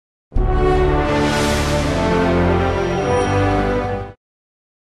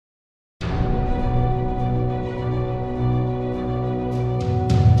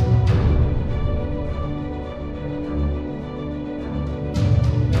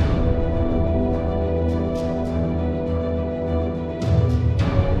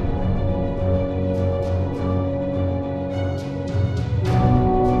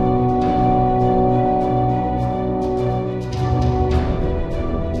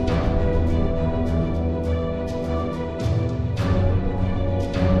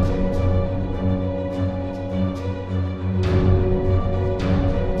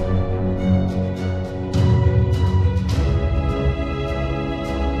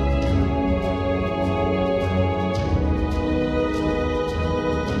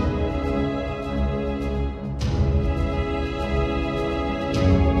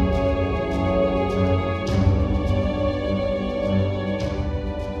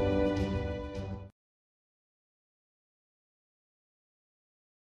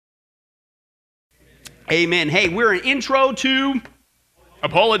Amen. Hey, we're an intro to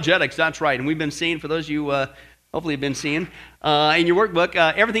Apologetics. That's right. And we've been seeing, for those of you hopefully have been seeing in your workbook,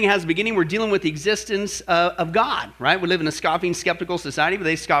 everything has a beginning. We're dealing with the existence of God, right? We live in a scoffing, skeptical society, but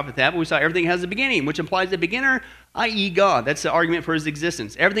they scoff at that. But we saw everything has a beginning, which implies a beginner, i.e. God. That's the argument for his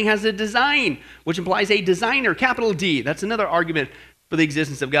existence. Everything has a design, which implies a designer, capital D. That's another argument for the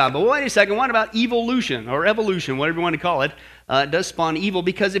existence of God. But wait a second, what about evolution or evolution, whatever you want to call it? It does spawn evil,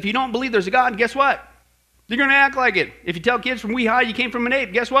 because if you don't believe there's a God, guess what? You're going to act like it. If you tell kids from wee high you came from an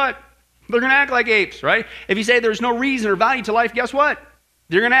ape, guess what? They're going to act like apes, right? If you say there's no reason or value to life, guess what?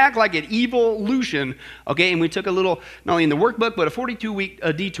 They're going to act like it. Evolution. Okay, and we took a little, not only in the workbook, but a 42-week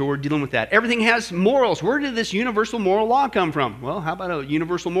detour dealing with that. Everything has morals. Where did this universal moral law come from? Well, how about a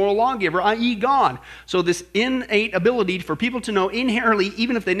universal moral lawgiver, i.e. God? So this innate ability for people to know inherently,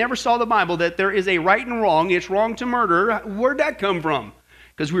 even if they never saw the Bible, that there is a right and wrong. It's wrong to murder. Where'd that come from?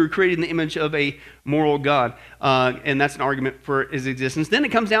 Because we were created in the image of a moral God, and that's an argument for his existence. Then it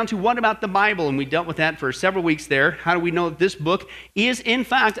comes down to, what about the Bible? And we dealt with that for several weeks there. How do we know that this book is, in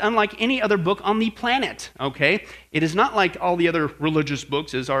fact, unlike any other book on the planet? Okay, it is not like all the other religious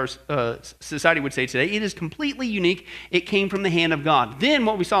books, as our society would say today. It is completely unique. It came from the hand of God. Then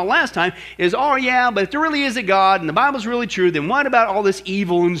what we saw last time is, oh yeah, but if there really is a God and the Bible's really true, then what about all this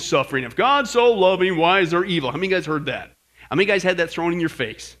evil and suffering? If God's so loving, why is there evil? How many of you guys heard that? How many guys had that thrown in your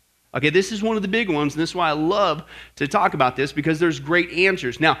face? Okay, this is one of the big ones, and this is why I love to talk about this, because there's great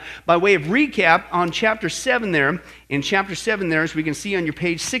answers. Now, by way of recap, on chapter 7 there, in chapter 7 there, as we can see on your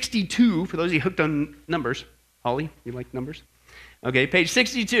page 62, for those of you hooked on numbers, Holly, you like numbers? Okay, page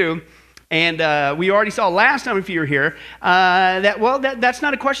 62, and we already saw last time, if you were here, that's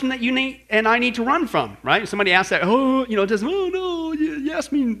not a question that you need and I need to run from, right? Somebody asked that, it doesn't, oh no, you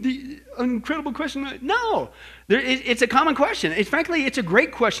asked me the incredible question. No, it's a common question. Frankly, it's a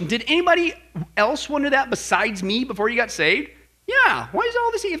great question. Did anybody else wonder that besides me before you got saved? Yeah, why is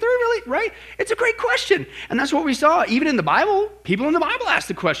all this? If they're really, right? It's a great question. And that's what we saw. Even in the Bible, people in the Bible asked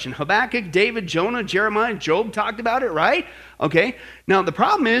the question. Habakkuk, David, Jonah, Jeremiah, Job talked about it, right? Okay, now the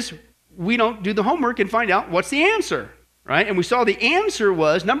problem is, we don't do the homework and find out what's the answer, right? And we saw the answer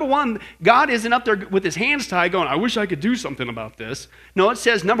was, number one, God isn't up there with his hands tied going, I wish I could do something about this. No, it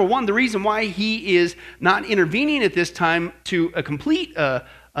says, number one, the reason why he is not intervening at this time to a complete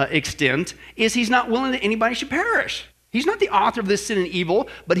extent is he's not willing that anybody should perish. He's not the author of this sin and evil,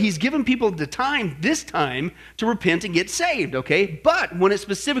 but he's given people the time, this time, to repent and get saved, okay? But when it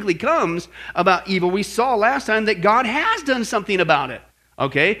specifically comes about evil, we saw last time that God has done something about it.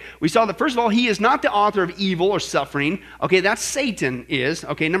 Okay, we saw that, first of all, he is not the author of evil or suffering. Okay, that's Satan is.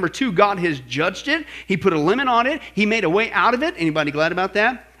 Okay, number two, God has judged it. He put a limit on it. He made a way out of it. Anybody glad about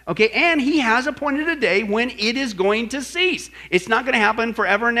that? Okay, and he has appointed a day when it is going to cease. It's not going to happen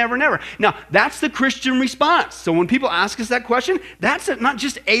forever and ever and ever. Now, that's the Christian response. So when people ask us that question, that's not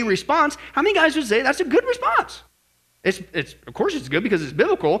just a response. How many guys would say that's a good response? It's of course it's good because it's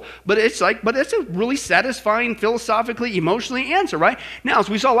biblical, but it's a really satisfying, philosophically, emotionally answer, right? Now,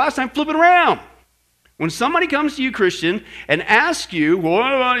 as we saw last time, flip it around. When somebody comes to you, Christian, and asks you, well,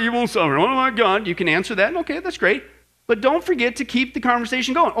 what about evil and suffering? What about God? You can answer that, and okay, that's great. But don't forget to keep the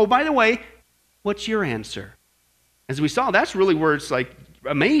conversation going. Oh, by the way, what's your answer? As we saw, that's really where it's like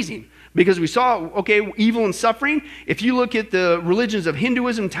amazing. Because we saw, okay, evil and suffering. If you look at the religions of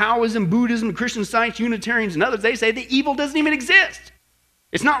Hinduism, Taoism, Buddhism, Christian Science, Unitarians, and others, they say the evil doesn't even exist.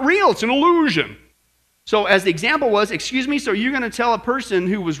 It's not real. It's an illusion. So as the example was, excuse me, so you're going to tell a person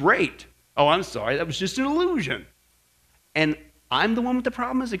who was raped, oh, I'm sorry, that was just an illusion. And I'm the one with the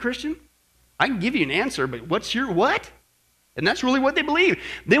problem as a Christian? I can give you an answer, but what's your what? And that's really what they believe.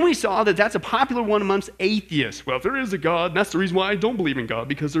 Then we saw that that's a popular one amongst atheists. Well, if there is a God, that's the reason why I don't believe in God,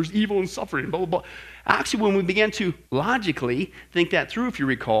 because there's evil and suffering, blah, blah, blah. Actually, when we began to logically think that through, if you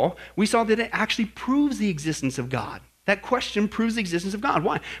recall, we saw that it actually proves the existence of God. That question proves the existence of God.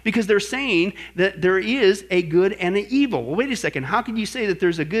 Why? Because they're saying that there is a good and an evil. Well, wait a second. How can you say that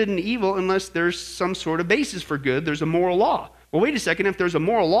there's a good and evil unless there's some sort of basis for good? There's a moral law. Well, wait a second, if there's a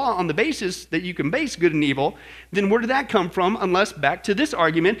moral law on the basis that you can base good and evil, then where did that come from unless, back to this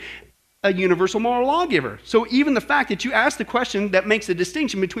argument, a universal moral lawgiver? So even the fact that you ask the question that makes a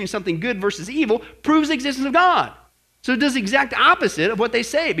distinction between something good versus evil proves the existence of God. So it does the exact opposite of what they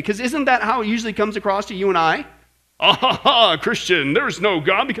say, because isn't that how it usually comes across to you and I? Christian, there's no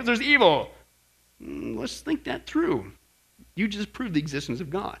God because there's evil. Let's think that through. You just proved the existence of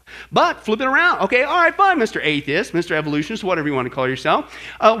God. But flip it around. Okay, all right, fine, Mr. Atheist, Mr. Evolutionist, whatever you want to call yourself.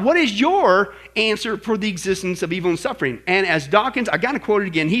 What is your answer for the existence of evil and suffering? And as Dawkins, I got to quote it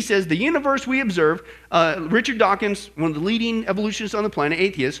again, he says, the universe we observe, Richard Dawkins, one of the leading evolutionists on the planet,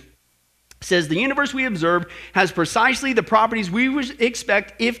 atheist, says the universe we observe has precisely the properties we would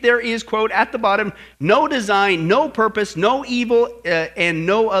expect if there is, quote, at the bottom, no design, no purpose, no evil, and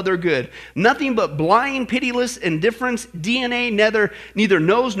no other good. Nothing but blind, pitiless indifference. DNA neither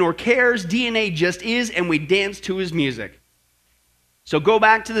knows nor cares. DNA just is, and we dance to his music. So go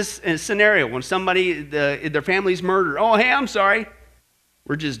back to this scenario when somebody, their family's murdered. Oh, hey, I'm sorry.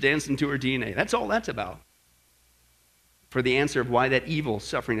 We're just dancing to her DNA. That's all that's about. For the answer of why that evil,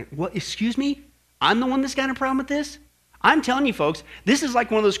 suffering. What, excuse me? I'm the one that's got a problem with this? I'm telling you, folks, this is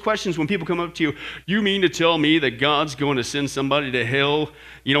like one of those questions when people come up to you, you mean to tell me that God's going to send somebody to hell?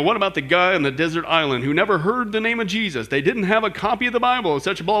 You know, what about the guy on the desert island who never heard the name of Jesus? They didn't have a copy of the Bible,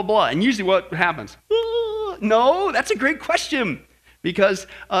 such blah, blah. And usually what happens? No, that's a great question. Because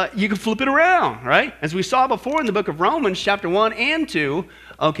you can flip it around, right? As we saw before in the book of Romans, chapter 1 and 2,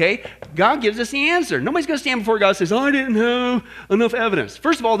 okay, God gives us the answer. Nobody's going to stand before God and says, I didn't have enough evidence.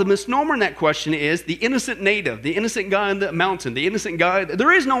 First of all, the misnomer in that question is the innocent native, the innocent guy on the mountain, the innocent guy.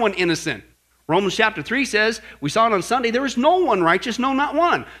 There is no one innocent. Romans chapter 3 says, we saw it on Sunday, there is no one righteous, no, not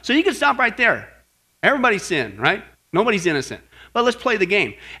one. So you can stop right there. Everybody's sinned, right? Nobody's innocent. But let's play the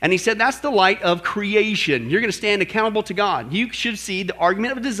game. And he said that's the light of creation. You're going to stand accountable to God. You should see the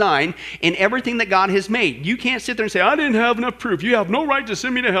argument of design in everything that God has made. You can't sit there and say, I didn't have enough proof. You have no right to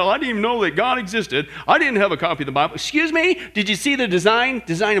send me to hell. I didn't even know that God existed. I didn't have a copy of the Bible. Excuse me? Did you see the design?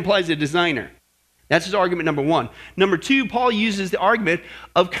 Design implies a designer. That's his argument number one. Number two, Paul uses the argument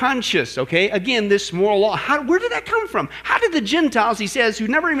of conscience, okay? Again, this moral law. Where did that come from? How did the Gentiles, he says, who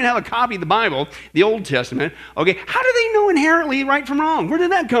never even have a copy of the Bible, the Old Testament, okay, how do they know inherently right from wrong? Where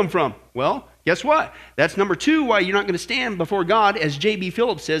did that come from? Well, guess what? That's number two, why you're not going to stand before God, as J.B.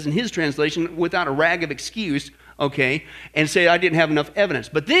 Phillips says in his translation, without a rag of excuse, okay, and say, I didn't have enough evidence.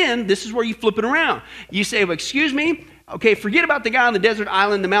 But then, this is where you flip it around. You say, well, excuse me, okay, forget about the guy on the desert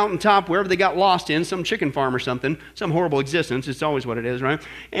island, the mountaintop, wherever they got lost in, some chicken farm or something, some horrible existence. It's always what it is, right?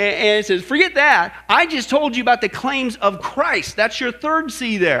 And it says, forget that. I just told you about the claims of Christ. That's your third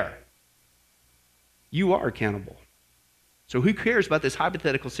C there. You are accountable. So who cares about this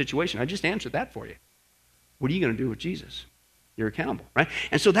hypothetical situation? I just answered that for you. What are you going to do with Jesus? You're accountable, right?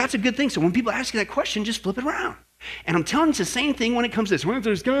 And so that's a good thing. So when people ask you that question, just flip it around. And I'm telling you, it's the same thing when it comes to this. Well,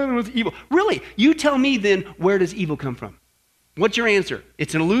 there's God and there's evil. Really, you tell me then, where does evil come from? What's your answer?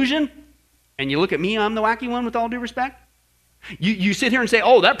 It's an illusion? And you look at me, I'm the wacky one with all due respect? You sit here and say,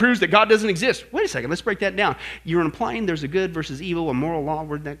 oh, that proves that God doesn't exist. Wait a second, let's break that down. You're implying there's a good versus evil, a moral law.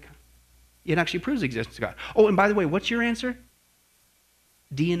 Where did that come? It actually proves the existence of God. Oh, and by the way, what's your answer?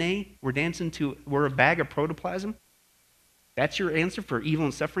 DNA? We're a bag of protoplasm? That's your answer for evil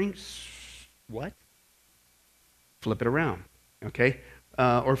and suffering? What? Flip it around, okay?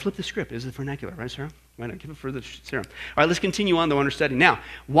 Or flip the script. Is it vernacular, right, Sarah? Why not give it for the Sarah? All right, let's continue on, though, on our study. Now,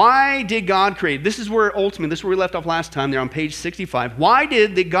 why did God create? This is where we left off last time there on page 65. Why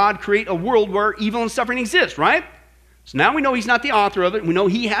did God create a world where evil and suffering exist, right? So now we know he's not the author of it. We know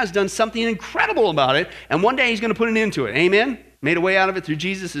he has done something incredible about it, and one day he's going to put an end to it. Amen? Made a way out of it through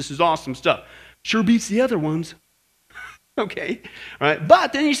Jesus. This is awesome stuff. Sure beats the other ones. Okay, all right.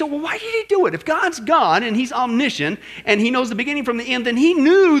 But then you say, well, why did he do it? If God's God and he's omniscient and he knows the beginning from the end, then he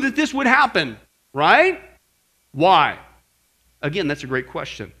knew that this would happen, right? Why? Again, that's a great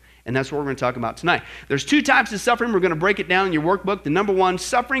question. And that's what we're going to talk about tonight. There's two types of suffering. We're going to break it down in your workbook. The number one,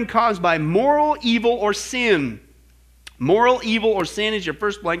 suffering caused by moral evil or sin. Moral evil or sin is your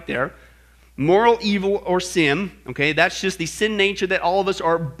first blank there. Moral evil or sin, okay, that's just the sin nature that all of us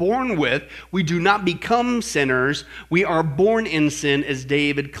are born with. We do not become sinners. We are born in sin, as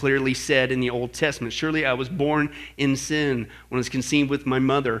David clearly said in the Old Testament. Surely I was born in sin when I was conceived with my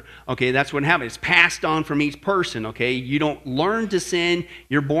mother. Okay, that's what happened. It's passed on from each person, okay? You don't learn to sin.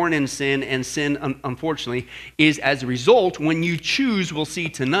 You're born in sin, and sin, unfortunately, is as a result when you choose, we'll see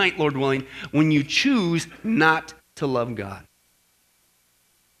tonight, Lord willing, when you choose not to love God.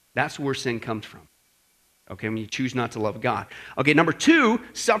 That's where sin comes from. Okay, when you choose not to love God. Okay, number two,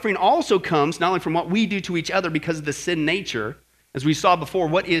 suffering also comes not only from what we do to each other because of the sin nature. As we saw before,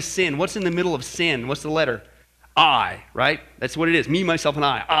 what is sin? What's in the middle of sin? What's the letter? I, right? That's what it is. Me, myself, and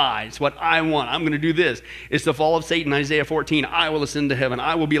I. It's what I want. I'm going to do this. It's the fall of Satan, Isaiah 14. I will ascend to heaven.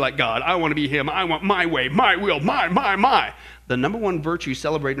 I will be like God. I want to be him. I want my way, my will, my. The number one virtue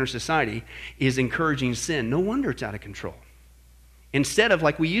celebrated in our society is encouraging sin. No wonder it's out of control. Instead of,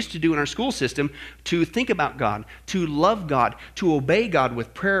 like we used to do in our school system, to think about God, to love God, to obey God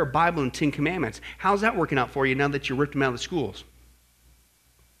with prayer, Bible, and 10 Commandments. How's that working out for you now that you ripped them out of the schools?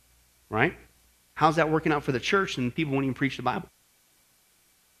 Right? How's that working out for the church and people won't even preach the Bible?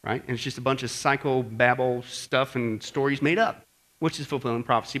 Right? And it's just a bunch of psychobabble stuff and stories made up. which is fulfilling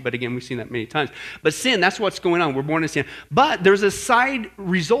prophecy. But again, we've seen that many times. But sin, that's what's going on. We're born in sin. But there's a side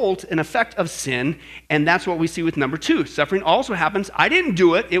result, an effect of sin, and that's what we see with number 2. Suffering also happens. I didn't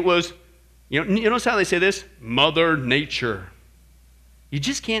do it. It was, you notice how they say this? Mother Nature. You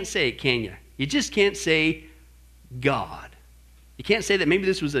just can't say it, can you? You just can't say God. You can't say that maybe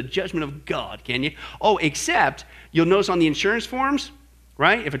this was a judgment of God, can you? Oh, except you'll notice on the insurance forms,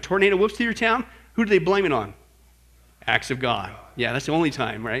 right? If a tornado whoops through your town, who do they blame it on? Acts of God. Yeah, that's the only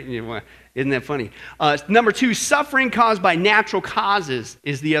time, right? Isn't that funny? Number 2, suffering caused by natural causes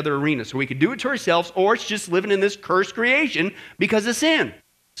is the other arena. So we could do it to ourselves, or it's just living in this cursed creation because of sin.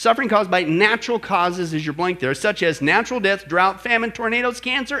 Suffering caused by natural causes is your blank there, such as natural death, drought, famine, tornadoes,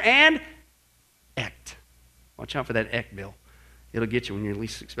 cancer, and ect. Watch out for that ect, Bill. It'll get you when you're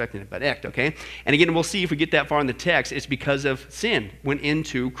least expecting it, but ect, okay? And again, we'll see if we get that far in the text, it's because of sin went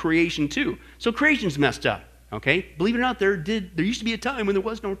into creation too. So creation's messed up, okay? Believe it or not, there used to be a time when there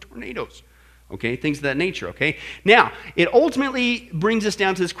was no tornadoes, okay? Things of that nature, okay? Now, it ultimately brings us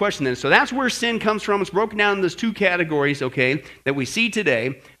down to this question then. So that's where sin comes from. It's broken down in those 2 categories, okay, that we see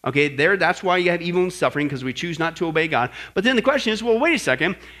today, okay? That's why you have evil and suffering, because we choose not to obey God. But then the question is, well, wait a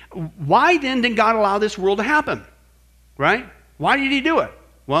second. Why then did God allow this world to happen, right? Why did he do it?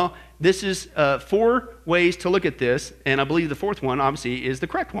 Well, this is 4 ways to look at this, and I believe the 4th one, obviously, is the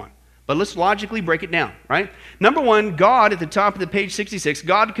correct one. But let's logically break it down, right? Number 1, God, at the top of the page 66,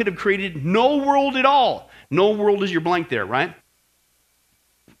 God could have created no world at all. No world is your blank there, right?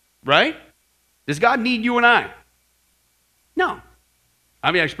 Right? Does God need you and I? No.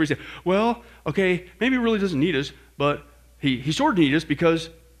 I mean, actually, say, well, okay, maybe he really doesn't need us, but he sort of needs us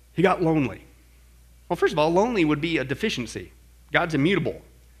because he got lonely. Well, first of all, lonely would be a deficiency. God's immutable,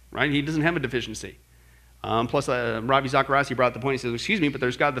 right? He doesn't have a deficiency. Plus, Ravi Zacharias brought the point. He says, excuse me, but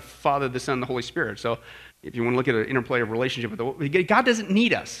there's God the Father, the Son, and the Holy Spirit. So if you want to look at an interplay of relationship with God doesn't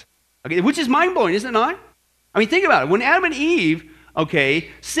need us, okay? Which is mind-blowing, isn't it not? I mean, think about it. When Adam and Eve, okay,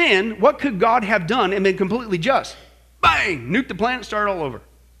 sinned, what could God have done and been completely just? Bang! Nuke the planet, start all over.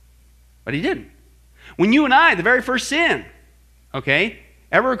 But he didn't. When you and I, the very first sin, okay,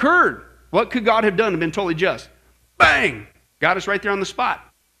 ever occurred, what could God have done and been totally just? Bang! Got us right there on the spot.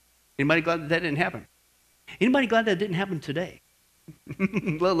 Anybody glad that didn't happen? Anybody glad that didn't happen today?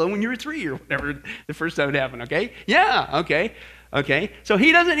 Let alone when you were 3 or whatever the first time it happened, okay? Yeah, okay. So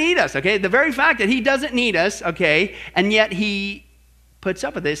he doesn't need us, okay? The very fact that he doesn't need us, okay, and yet he puts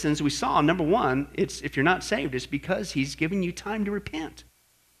up with this, and as we saw, number 1, it's if you're not saved, it's because he's giving you time to repent.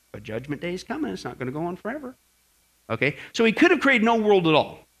 But judgment day is coming. It's not going to go on forever, okay? So he could have created no world at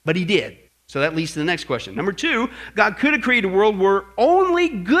all, but he did. So that leads to the next question. Number 2, God could have created a world where only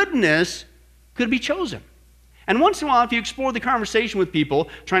goodness could be chosen. And once in a while, if you explore the conversation with people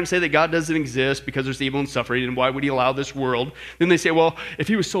trying to say that God doesn't exist because there's evil and suffering, and why would he allow this world? Then they say, well, if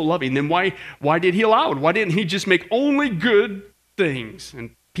he was so loving, then why did he allow it? Why didn't he just make only good things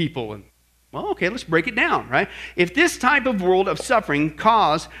and people? And well, okay, let's break it down, right? If this type of world of suffering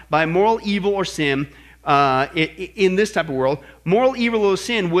caused by moral evil or sin, in this type of world, moral evil or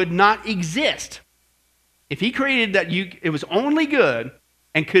sin would not exist. If he created that it was only good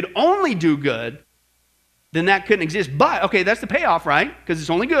and could only do good, then that couldn't exist. But, okay, that's the payoff, right? Because it's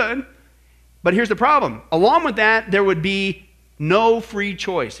only good. But here's the problem. Along with that, there would be no free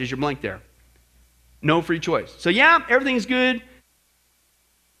choice. Is your blank there? No free choice. So yeah, everything's good,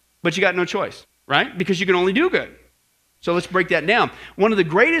 but you got no choice, right? Because you can only do good. So let's break that down. One of the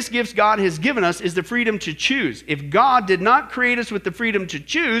greatest gifts God has given us is the freedom to choose. If God did not create us with the freedom to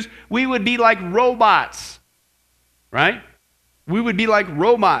choose, we would be like robots, right? We would be like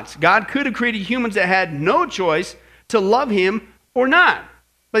robots. God could have created humans that had no choice to love him or not.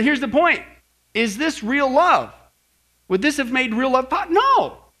 But here's the point. Is this real love? Would this have made real love possible?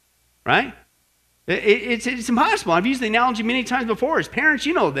 No, right? It's impossible. I've used the analogy many times before. As parents,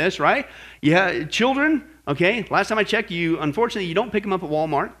 you know this, right? Yeah, children, okay, last time I checked, unfortunately, you don't pick them up at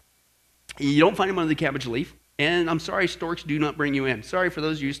Walmart. You don't find them under the cabbage leaf. And I'm sorry, storks do not bring you in. Sorry for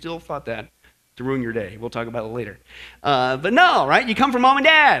those of you who still thought that. To ruin your day. We'll talk about it later. But no, right? You come from mom and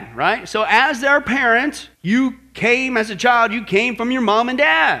dad, right? So as their parent, you came as a child, you came from your mom and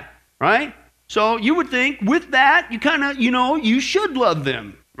dad, right? So you would think with that, you kind of, you should love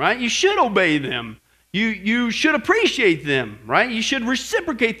them, right? You should obey them. You should appreciate them, right? You should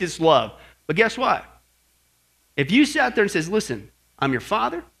reciprocate this love. But guess what? If you sat there and says, listen, I'm your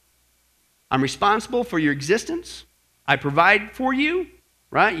father. I'm responsible for your existence. I provide for you.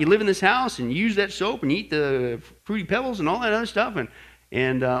 Right? You live in this house and you use that soap and you eat the Fruity Pebbles and all that other stuff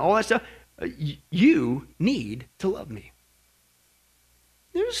and all that stuff. You need to love me.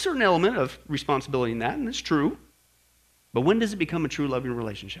 There's a certain element of responsibility in that, and it's true. But when does it become a true loving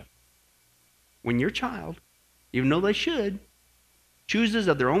relationship? When your child, even though they should, chooses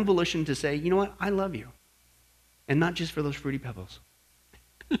of their own volition to say, you know what, I love you. And not just for those Fruity Pebbles.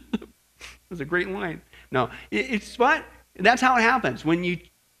 That's a great line. No, it's what? That's how it happens when you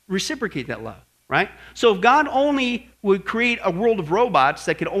reciprocate that love, right? So if God only would create a world of robots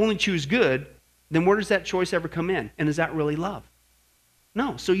that could only choose good, then where does that choice ever come in? And is that really love?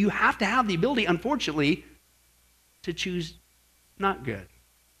 No. So you have to have the ability, unfortunately, to choose not good.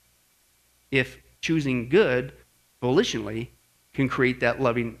 If choosing good volitionally can create that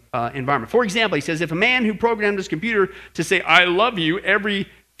loving environment. For example, he says, if a man who programmed his computer to say, I love you every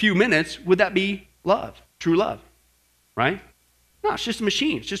few minutes, would that be love, true love, right? No, it's just a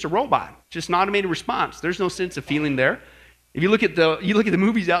machine. It's just a robot. It's just an automated response. There's no sense of feeling there. If you look at the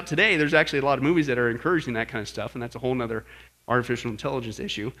movies out today, there's actually a lot of movies that are encouraging that kind of stuff, and that's a whole other artificial intelligence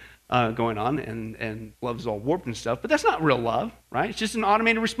issue going on, and love is all warped and stuff. But that's not real love, right? It's just an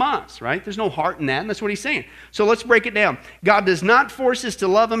automated response, right? There's no heart in that, and that's what he's saying. So let's break it down. God does not force us to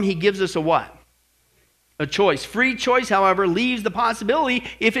love him. He gives us a what? A choice. Free choice, however, leaves the possibility,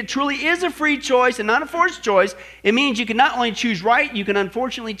 if it truly is a free choice and not a forced choice, it means you can not only choose right, you can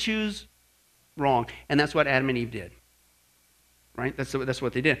unfortunately choose wrong. And that's what Adam and Eve did. Right? That's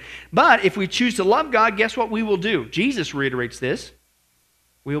what they did. But if we choose to love God, guess what we will do? Jesus reiterates this.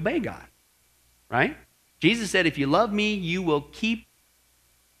 We obey God. Right? Jesus said, if you love me, you will keep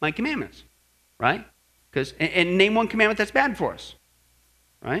my commandments. Right? And name one commandment that's bad for us.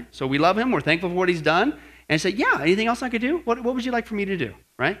 Right? So we love him. We're thankful for what he's done. And say, yeah, anything else I could do? What would you like for me to do?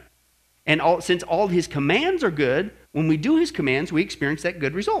 Right? And since all his commands are good, when we do his commands, we experience that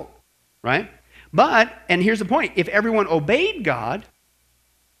good result. Right? But, and here's the point, if everyone obeyed God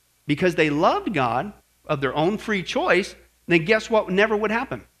because they loved God of their own free choice, then guess what never would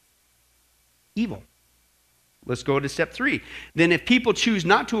happen? Evil. Let's go to step 3. Then if people choose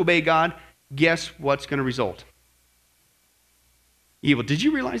not to obey God, guess what's going to result? Evil. Did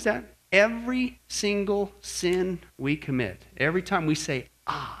you realize that? Every single sin we commit, every time we say,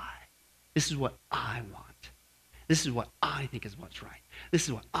 this is what I want. This is what I think is what's right. This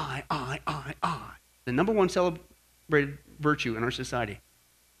is what I. The number one celebrated virtue in our society.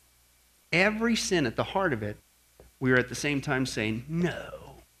 Every sin at the heart of it, we are at the same time saying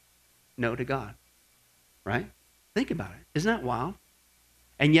no to God. Right? Think about it. Isn't that wild?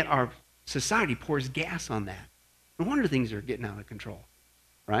 And yet our society pours gas on that. No wonder things are getting out of control.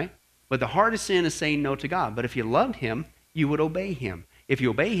 Right? But the hardest sin is saying no to God. But if you loved him, you would obey him. If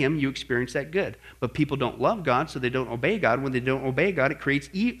you obey him, you experience that good. But people don't love God, so they don't obey God. When they don't obey God, it creates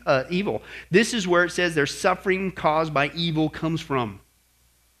evil. This is where it says their suffering caused by evil comes from.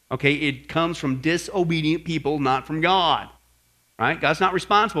 Okay, it comes from disobedient people, not from God. Right? God's not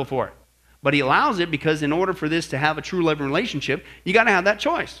responsible for it. But he allows it because in order for this to have a true loving relationship, you got to have that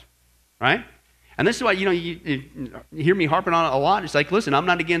choice. Right? And this is why, you hear me harping on it a lot. It's like, listen, I'm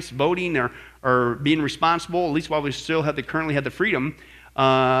not against voting or being responsible, at least while we still currently have the freedom.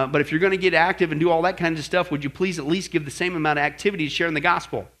 But if you're going to get active and do all that kind of stuff, would you please at least give the same amount of activity to sharing the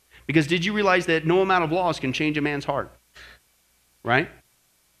gospel? Because did you realize that no amount of laws can change a man's heart? Right?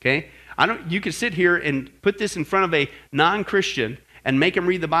 Okay? You could sit here and put this in front of a non-Christian and make them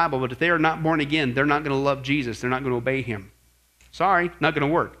read the Bible, but if they are not born again, they're not going to love Jesus. They're not going to obey him. Sorry, not going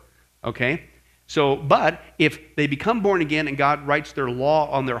to work. Okay? So, but if they become born again and God writes their law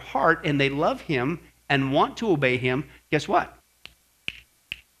on their heart and they love him and want to obey him, guess what?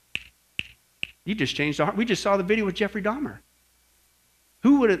 You just changed the heart. We just saw the video with Jeffrey Dahmer.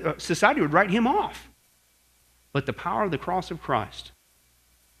 Society would write him off. But the power of the cross of Christ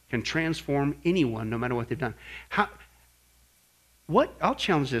can transform anyone no matter what they've done. I'll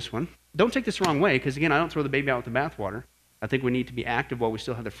challenge this one. Don't take this the wrong way, because again, I don't throw the baby out with the bathwater. I think we need to be active while we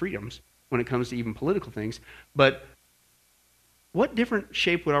still have the freedoms when it comes to even political things. But what different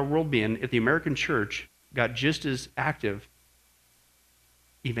shape would our world be in if the American church got just as active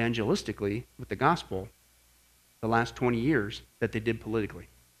evangelistically with the gospel the last 20 years that they did politically?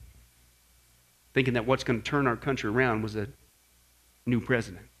 Thinking that what's going to turn our country around was a new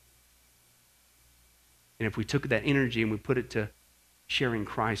president. And if we took that energy and we put it to sharing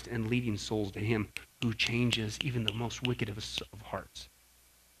Christ and leading souls to him who changes even the most wicked of hearts.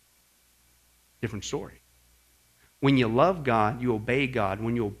 Different story. When you love God, you obey God.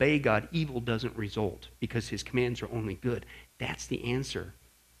 When you obey God, evil doesn't result because his commands are only good. That's the answer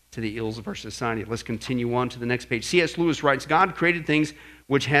to the ills of our society. Let's continue on to the next page. C.S. Lewis writes, God created things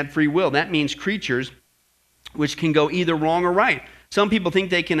which had free will. That means creatures which can go either wrong or right. Some people think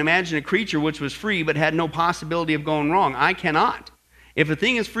they can imagine a creature which was free but had no possibility of going wrong. I cannot. If a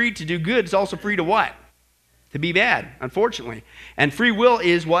thing is free to do good, it's also free to what? to be bad, unfortunately. And free will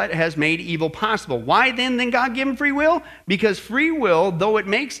is what has made evil possible. Why then God give him free will? Because free will, though it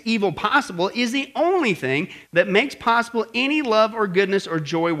makes evil possible, is the only thing that makes possible any love or goodness or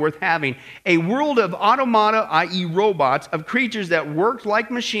joy worth having. A world of automata, i.e. robots, of creatures that work like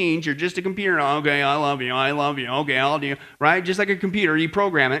machines. You're just a computer. Okay, I love you. Okay, I'll do you. Right? Just like a computer, you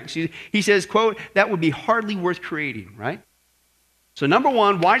program it. He says, quote, that would be hardly worth creating, right? So number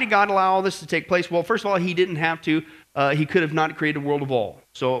one, why did God allow all this to take place? Well, first of all, he didn't have to. He could have not created a world of all.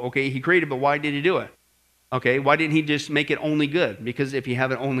 So, okay, he created, but why did he do it? Okay, why didn't he just make it only good? Because if you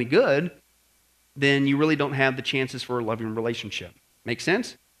have it only good, then you really don't have the chances for a loving relationship. Make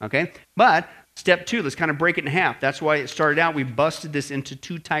sense? Okay, but step two, let's kind of break it in half. That's why it started out, we busted this into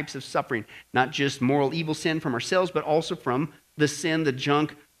two types of suffering. Not just moral evil sin from ourselves, but also from the sin, the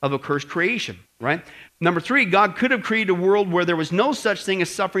junk of a cursed creation, right? Number three, God could have created a world where there was no such thing as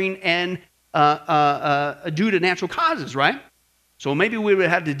suffering and due to natural causes, right? So maybe we would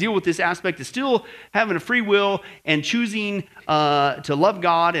have to deal with this aspect of still having a free will and choosing to love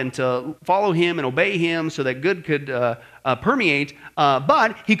God and to follow him and obey him so that good could permeate.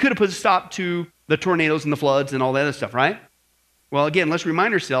 But he could have put a stop to the tornadoes and the floods and all that other stuff, right? Well, again, let's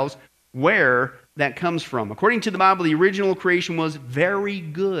remind ourselves where that comes from. According to the Bible, the original creation was very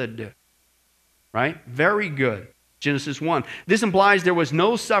good, right? Very good. Genesis 1. This implies there was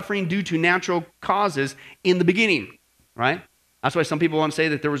no suffering due to natural causes in the beginning, right? That's why some people want to say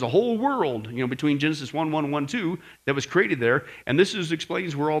that there was a whole world, between Genesis 1:1 and 1:2 that was created there, and this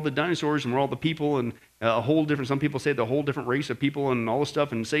explains where all the dinosaurs and where all the people and some people say the whole different race of people and all this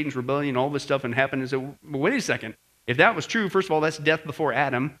stuff and Satan's rebellion, all this stuff and happened. And so, wait a second. If that was true, first of all, that's death before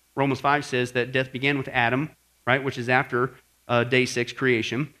Adam. Romans 5 says that death began with Adam, right, which is after day 6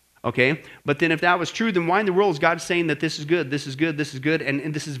 creation. Okay, but then if that was true, then why in the world is God saying that this is good, this is good, this is good,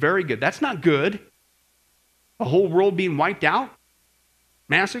 and this is very good? That's not good. A whole world being wiped out?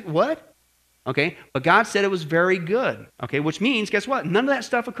 Massacre? What? Okay, but God said it was very good. Okay, which means, guess what? None of that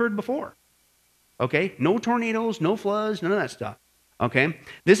stuff occurred before. Okay, no tornadoes, no floods, none of that stuff. Okay,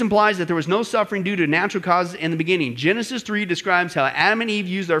 this implies that there was no suffering due to natural causes in the beginning. Genesis 3 describes how Adam and Eve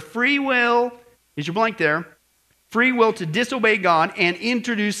used their free will, here's your blank there, free will to disobey God and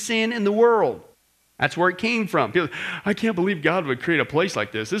introduce sin in the world. That's where it came from. People, I can't believe God would create a place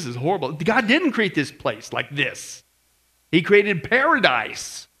like this. This is horrible. God didn't create this place like this. He created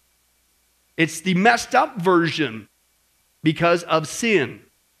paradise. It's the messed up version because of sin.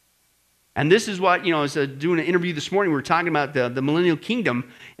 And this is what, I was doing an interview this morning. We were talking about the millennial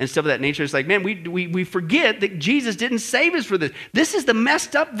kingdom and stuff of that nature. It's like, man, we forget that Jesus didn't save us for this. This is the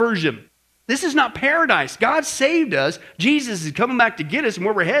messed up version. This is not paradise. God saved us. Jesus is coming back to get us, and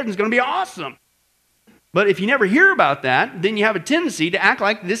where we're heading is going to be awesome. But if you never hear about that, then you have a tendency to act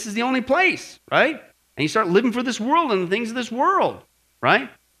like this is the only place, right? And you start living for this world and the things of this world, right?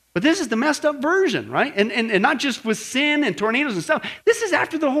 But this is the messed up version, right? And not just with sin and tornadoes and stuff. This is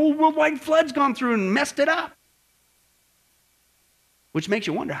after the whole worldwide flood's gone through and messed it up. Which makes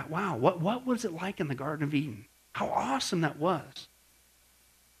you wonder, wow, what was it like in the Garden of Eden? How awesome that was.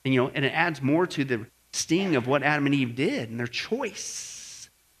 And, and it adds more to the sting of what Adam and Eve did and their choice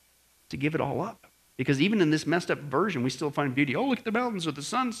to give it all up. Because even in this messed up version, we still find beauty. Oh, look at the mountains or the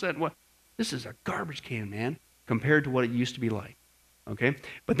sunset. What? This is a garbage can, man, compared to what it used to be like. Okay?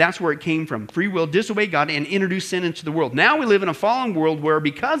 But that's where it came from. Free will, disobey God, and introduce sin into the world. Now we live in a fallen world where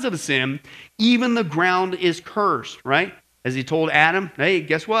because of sin, even the ground is cursed, right? As he told Adam, hey,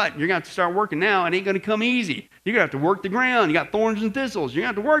 guess what? You're going to have to start working now. It ain't going to come easy. You're going to have to work the ground. You got thorns and thistles. You're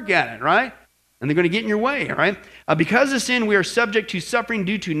going to have to work at it, right? And they're going to get in your way, all right? Because of sin, we are subject to suffering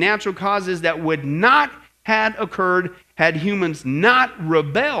due to natural causes that would not have occurred had humans not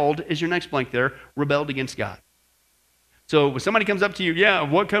rebelled, is your next blank there, rebelled against God. So when somebody comes up to you, yeah,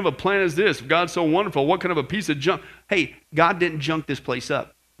 what kind of a plan is this? If God's so wonderful, what kind of a piece of junk? Hey, God didn't junk this place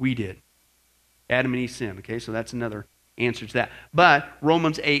up. We did. Adam and Eve sinned, okay? So that's another answer to that. But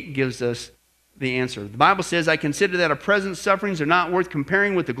Romans 8 gives us the answer. The Bible says, I consider that our present sufferings are not worth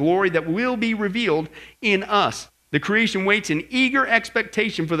comparing with the glory that will be revealed in us. The creation waits in eager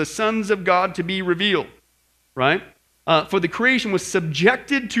expectation for the sons of God to be revealed. Right? For the creation was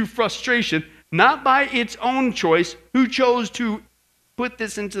subjected to frustration, not by its own choice. Who chose to put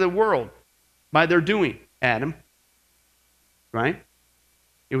this into the world? By their doing. Adam. Right?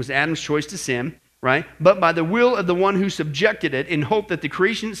 It was Adam's choice to sin. Right? But by the will of the one who subjected it, in hope that the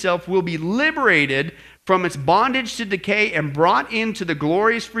creation itself will be liberated from its bondage to decay and brought into the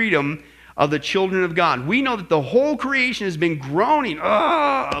glorious freedom of the children of God. We know that the whole creation has been groaning.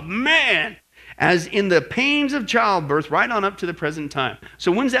 Oh, man! As in the pains of childbirth, right on up to the present time.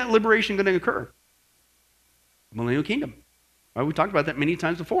 So when's that liberation going to occur? Millennial kingdom. Right? We talked about that many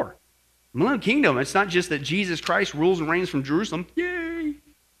times before. Millennial kingdom, it's not just that Jesus Christ rules and reigns from Jerusalem. Yay!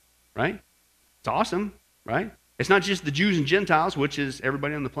 Right? It's awesome, right? It's not just the Jews and Gentiles, which is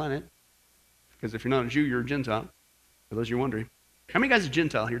everybody on the planet. Because if you're not a Jew, you're a Gentile. For those you're wondering. How many guys are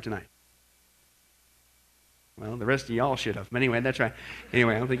Gentile here tonight? Well, the rest of y'all should have. But anyway, that's right.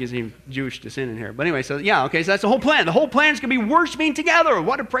 Anyway, I don't think there's any Jewish descent in here. But anyway, so yeah, okay, so that's the whole plan. The whole plan is going to be worshiping together.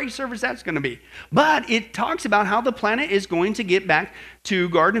 What a praise service that's going to be. But it talks about how the planet is going to get back to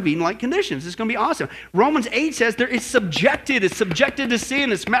Garden of Eden-like conditions. It's going to be awesome. Romans 8 says it's subjected to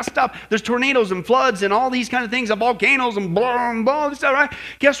sin. It's messed up. There's tornadoes and floods and all these kind of things, and volcanoes and blah, this stuff, right?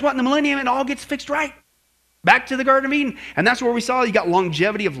 Guess what? In the millennium, it all gets fixed right. Back to the Garden of Eden. And that's where we saw you got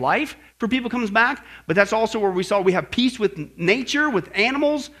longevity of life for people comes back. But that's also where we saw we have peace with nature, with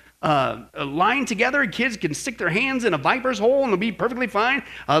animals lying together. Kids can stick their hands in a viper's hole and they'll be perfectly fine.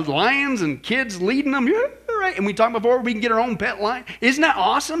 Lions and kids leading them. Yeah, right. And we talked before we can get our own pet lion. Isn't that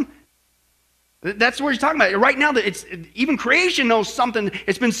awesome? That's what he's talking about. Right now, even creation knows something.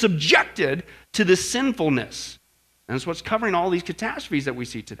 It's been subjected to this sinfulness. And that's what's covering all these catastrophes that we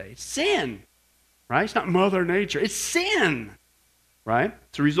see today. It's sin. Right? It's not Mother Nature. It's sin. Right?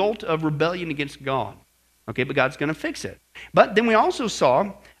 It's a result of rebellion against God. Okay, but God's going to fix it. But then we also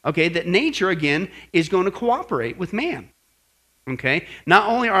saw, okay, that nature, again, is going to cooperate with man. Okay? Not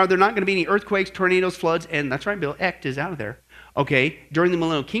only are there not going to be any earthquakes, tornadoes, floods, and that's right, Bill, Echt is out of there, okay, during the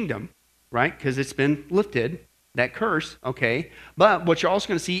millennial kingdom, right? Because it's been lifted, that curse, okay? But what you're also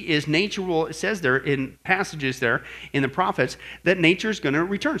going to see is nature will, it says there in passages there in the prophets, that nature is going to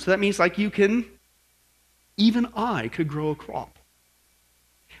return. So that means like you can, even I could grow a crop.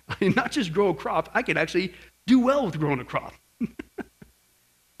 I mean, not just grow a crop, I could actually do well with growing a crop.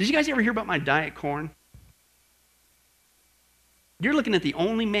 Did you guys ever hear about my diet corn? You're looking at the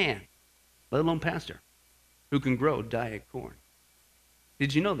only man, let alone pastor, who can grow diet corn.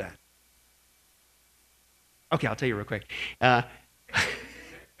 Did you know that? Okay, I'll tell you real quick. I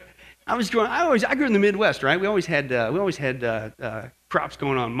grew in the Midwest, right? We always had crops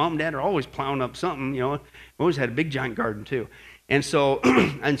going on. Mom and Dad are always plowing up something, you know. We always had a big giant garden too. And so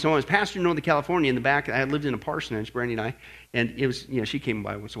I was pastoring in Northern California in the back. I had lived in a parsonage, Brandy and I, and it was, you know, she came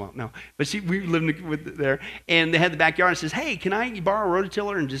by once in a while. No, but we lived there, and they had the backyard. And says, "Hey, can I borrow a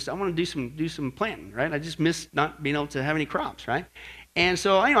rototiller and I want to do some planting, right? I just miss not being able to have any crops, right?" And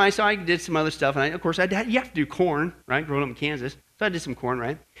so I did some other stuff, and you have to do corn, right? Growing up in Kansas, so I did some corn,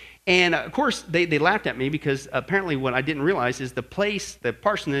 right? And of course, they laughed at me because apparently what I didn't realize is the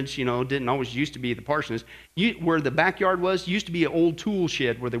parsonage, you know, didn't always used to be the parsonage. Where the backyard was, used to be an old tool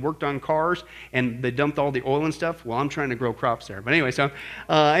shed where they worked on cars and they dumped all the oil and stuff. Well, I'm trying to grow crops there. But anyway, so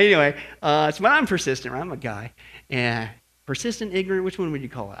I'm persistent, right? I'm a guy. And persistent, ignorant, which one would you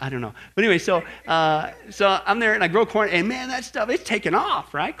call it? I don't know. But anyway, so I'm there and I grow corn, and man, that stuff, it's taking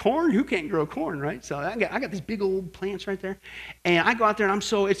off, right? Corn, who can't grow corn, right? So I got these big old plants right there, and I go out there and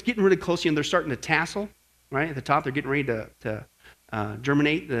it's getting really close, and they're starting to tassel, right? At the top, they're getting ready to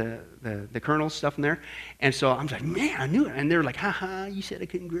germinate the kernels, stuff in there. And so I'm like, man, I knew it. And they're like, ha, you said I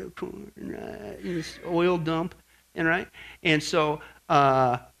couldn't grow corn, right? In this oil dump, and right? And so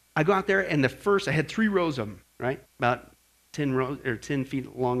I go out there, and I had 3 rows of them, right? About 10 rows or 10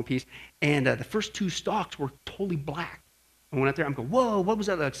 feet long a piece, and the first 2 stalks were totally black. I went out there, I'm going, whoa, what was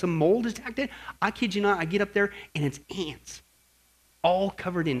that? Like some mold attacked it? I kid you not, I get up there and it's ants, all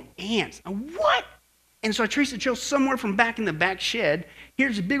covered in ants. What? And so I traced the trail somewhere from back in the back shed.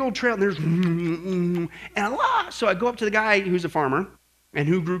 Here's a big old trail, and there's so I go up to the guy who's a farmer and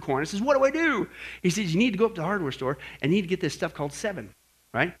who grew corn. I says, what do I do? He says, you need to go up to the hardware store and you need to get this stuff called 7,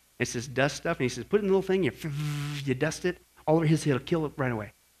 right? It's this dust stuff, and he says, put it in the little thing, you dust it. All over his head, it'll kill it right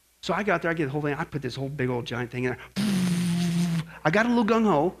away. So I got there, I get the whole thing, I put this whole big old giant thing in there. I got a little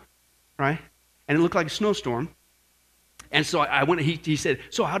gung-ho, right? And it looked like a snowstorm. And so I went, he said,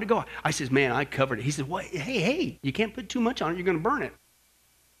 so how'd it go? I says, man, I covered it. He said, what? Hey, you can't put too much on it, you're going to burn it.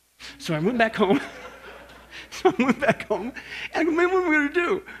 So I went back home. And I go, man, what am I going to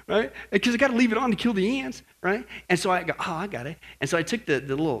do, right? Because I got to leave it on to kill the ants, right? And so I go, I got it. And so I took the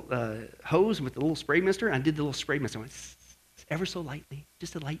little hose with the little spray mister, and I did the little spray mist. I went ever so lightly,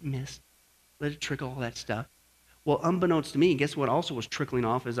 just a light mist. Let it trickle all that stuff. Well, unbeknownst to me, guess what also was trickling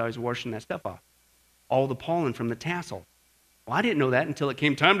off as I was washing that stuff off? All the pollen from the tassel. Well, I didn't know that until it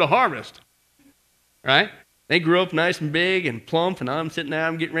came time to harvest, right? They grew up nice and big and plump, and I'm sitting there,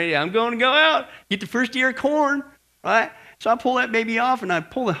 I'm getting ready. I'm going to go out, get the first ear of corn, right? So I pull that baby off, and I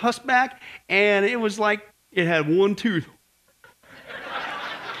pull the husk back, and it was like it had 1 tooth.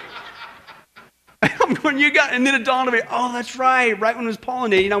 I'm going, and then it dawned on me, oh, that's right when it was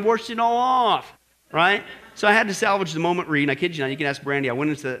pollinating, I washed it all off, right? So I had to salvage the moment reading. I kid you not, you can ask Brandy. I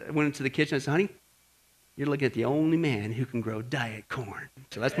went into the kitchen. I said, honey, you're looking at the only man who can grow diet corn.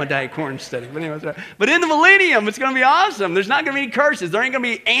 So that's my diet corn study. But anyway, but in the millennium, it's going to be awesome. There's not going to be any curses. There ain't going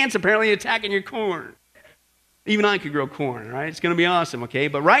to be ants apparently attacking your corn. Even I could grow corn, right? It's going to be awesome, okay?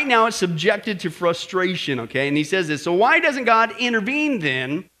 But right now it's subjected to frustration, okay? And he says this, so why doesn't God intervene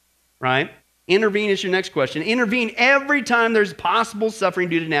then, right? Intervene is your next question. Intervene every time there's possible suffering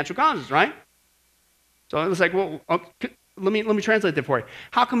due to natural causes, right? So it was like, well, okay, let me translate that for you.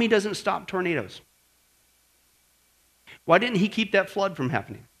 How come he doesn't stop tornadoes? Why didn't he keep that flood from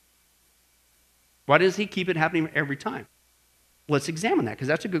happening? Why does he keep it happening every time? Let's examine that, because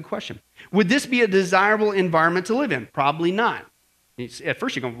that's a good question. Would this be a desirable environment to live in? Probably not. At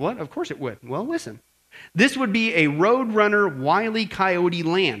first you go, what? Of course it would. Well, listen. This would be a roadrunner, wily coyote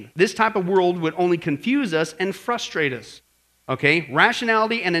land. This type of world would only confuse us and frustrate us. Okay?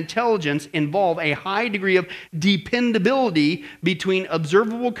 Rationality and intelligence involve a high degree of dependability between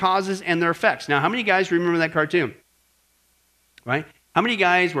observable causes and their effects. Now, how many guys remember that cartoon? Right? How many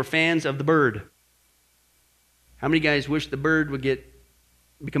guys were fans of the bird? How many guys wish the bird would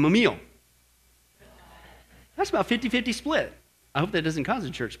become a meal? That's about 50-50 split. I hope that doesn't cause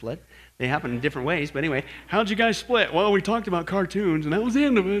a church split. They happen in different ways. But anyway, how'd you guys split? Well, we talked about cartoons, and that was the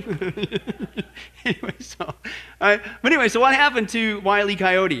end of it. Anyway, so what happened to Wile E.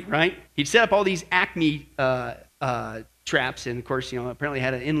 Coyote, right? He'd set up all these Acme traps, and of course, apparently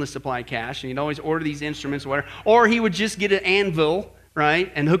had an endless supply of cash, and he'd always order these instruments or whatever. Or he would just get an anvil,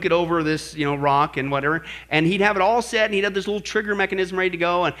 right, and hook it over this, rock and whatever, and he'd have it all set, and he'd have this little trigger mechanism ready to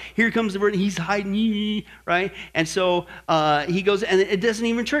go, and here comes the bird, and he's hiding, right, and so he goes, and it doesn't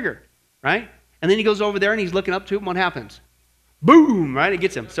even trigger, right, and then he goes over there, and he's looking up to it, and what happens? Boom, right, it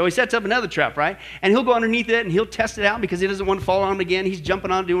gets him. So he sets up another trap, right, and he'll go underneath it, and he'll test it out, because he doesn't want to fall on him again. He's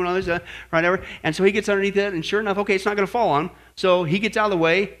jumping on, doing all this, whatever, and so he gets underneath it, and sure enough, okay, it's not going to fall on him, so he gets out of the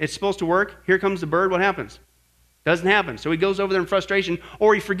way, it's supposed to work, here comes the bird, what happens? Doesn't happen. So he goes over there in frustration,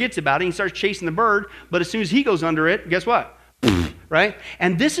 or he forgets about it, and he starts chasing the bird, but as soon as he goes under it, guess what? Right?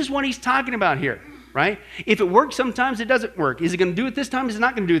 And this is what he's talking about here, right? If it works sometimes, it doesn't work. Is it going to do it this time? Is it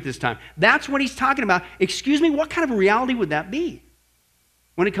not going to do it this time? That's what he's talking about. Excuse me, what kind of a reality would that be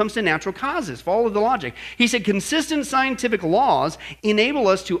when it comes to natural causes? Follow the logic. He said consistent scientific laws enable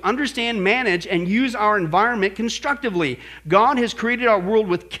us to understand, manage, and use our environment constructively. God has created our world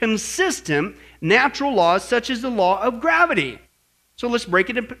with consistent natural laws such as the law of gravity. So let's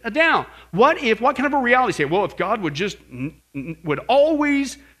break it down. What kind of a reality? Say, well, if God would just, would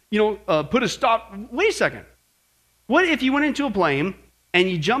always, put a stop. Wait a second. What if you went into a plane and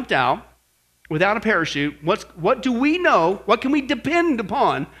you jumped out without a parachute? What do we know? What can we depend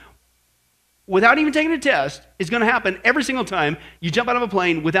upon without even taking a test is going to happen every single time you jump out of a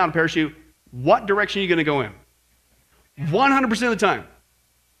plane without a parachute? What direction are you going to go in? 100% of the time.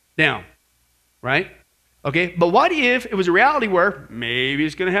 Down. Right? Okay, but what if it was a reality where maybe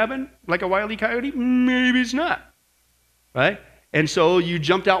it's going to happen like a Wile E. Coyote, maybe it's not, right? And so you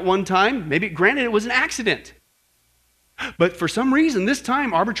jumped out one time, maybe, granted, it was an accident, but for some reason, this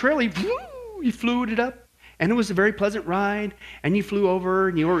time, arbitrarily, you flew it up, and it was a very pleasant ride, and you flew over,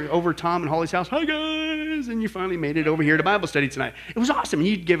 and you were over Tom and Holly's house, hi guys, and you finally made it over here to Bible study tonight. It was awesome.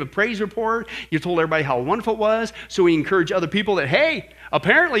 You gave a praise report, you told everybody how wonderful it was, so we encourage other people that, hey,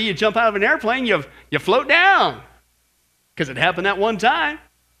 apparently you jump out of an airplane, you float down, because it happened that one time.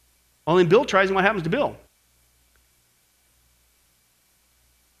 Well, then Bill tries, and what happens to Bill?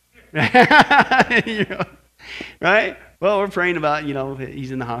 Right? Well, we're praying about,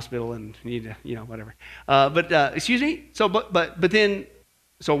 he's in the hospital and need to, whatever. Excuse me? So, but then,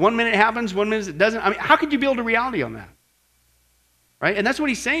 so 1 minute it happens, 1 minute it doesn't. I mean, how could you build a reality on that? Right? And that's what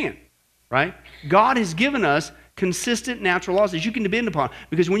he's saying, right? God has given us consistent natural laws that you can depend upon.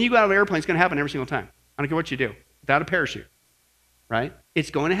 Because when you go out of an airplane, it's going to happen every single time. I don't care what you do. Without a parachute, right? It's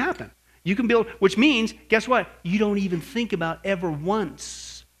going to happen. You can build, which means, guess what? You don't even think about ever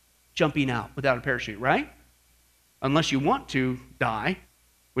once jumping out without a parachute, right? Unless you want to die,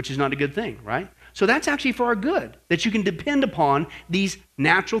 which is not a good thing, right? So that's actually for our good, that you can depend upon these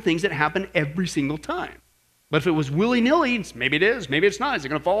natural things that happen every single time. But if it was willy-nilly, maybe it is, maybe it's not. Is it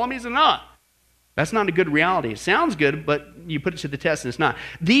going to fall on me? Is it not? That's not a good reality. It sounds good, but you put it to the test and it's not.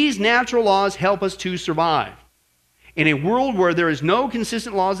 These natural laws help us to survive. In a world where there is no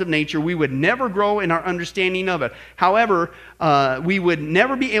consistent laws of nature, we would never grow in our understanding of it. However, we would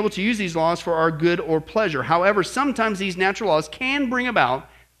never be able to use these laws for our good or pleasure. However, sometimes these natural laws can bring about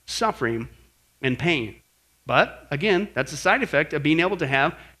suffering and pain. But, again, that's a side effect of being able to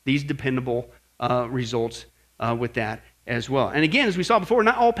have these dependable results with that as well. And again, as we saw before,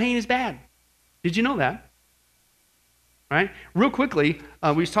 not all pain is bad. Did you know that? right? Real quickly,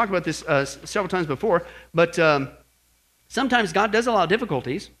 we've talked about this several times before, but sometimes God does allow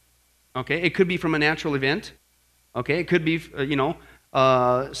difficulties, okay? It could be from a natural event, okay? It could be,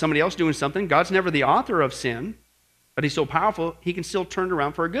 somebody else doing something. God's never the author of sin, but he's so powerful, he can still turn it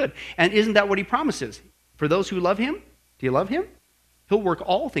around for a good. And isn't that what he promises? For those who love him, do you love him? He'll work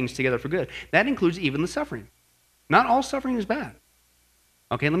all things together for good. That includes even the suffering. Not all suffering is bad.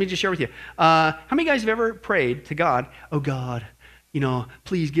 Okay, let me just share with you. How many guys have ever prayed to God, oh God,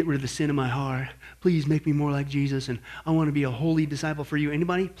 please get rid of the sin in my heart. Please make me more like Jesus, and I want to be a holy disciple for you.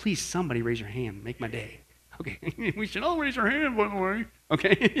 Anybody? Please, somebody raise your hand. Make my day. Okay, we should all raise our hand, by the way.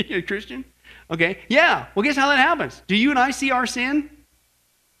 Okay, you're a Christian? Okay, yeah. Well, guess how that happens? Do you and I see our sin?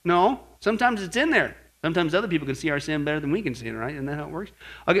 No. Sometimes it's in there. Sometimes other people can see our sin better than we can see it, right? Isn't that how it works?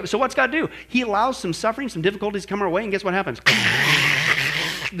 Okay, so what's God do? He allows some suffering, some difficulties to come our way, and guess what happens?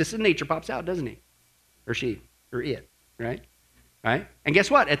 This nature pops out, doesn't he? Or she, or it, right? Right? And guess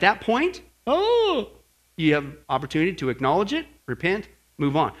what? At that point, you have opportunity to acknowledge it, repent,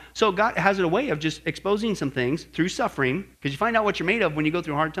 move on. So God has a way of just exposing some things through suffering, because you find out what you're made of when you go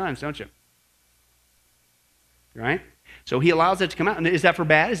through hard times, don't you? Right? So he allows that to come out. And is that for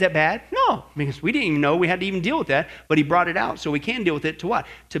bad? Is that bad? No, because we didn't even know we had to even deal with that, but he brought it out so we can deal with it to what?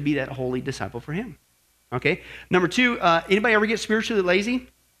 To be that holy disciple for him. Okay? Number two, anybody ever get spiritually lazy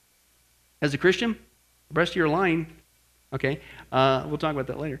as a Christian? The rest of you are lying. Okay? We'll talk about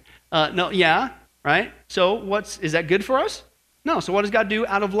that later. No, yeah, right? So is that good for us? No. So what does God do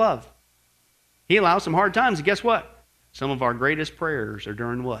out of love? He allows some hard times, and guess what? Some of our greatest prayers are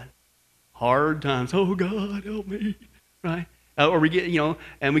during what? Hard times. Oh, God, help me. Right? Or we get,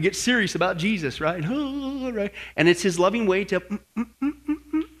 and we get serious about Jesus, right? Oh, right? And it's his loving way to, come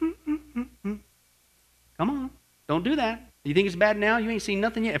on, don't do that. You think it's bad now? You ain't seen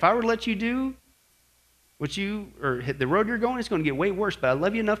nothing yet. If I were to let you do or hit the road you're going, it's going to get way worse. But I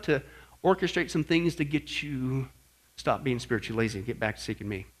love you enough to orchestrate some things to get you stop being spiritually lazy and get back to seeking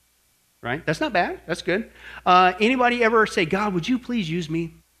me. Right? That's not bad. That's good. Anybody ever say, God, would you please use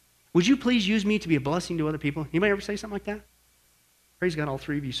me? Would you please use me to be a blessing to other people? Anybody ever say something like that? Praise God, all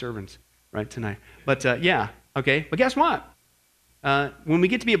three of you servants, right, tonight. But yeah, okay. But guess what? When we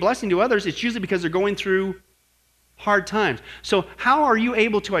get to be a blessing to others, it's usually because they're going through hard times. So how are you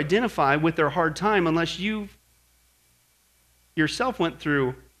able to identify with their hard time unless you yourself went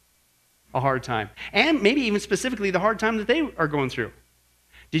through a hard time? And maybe even specifically the hard time that they are going through.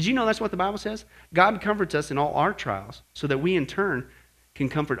 Did you know that's what the Bible says? God comforts us in all our trials so that we in turn can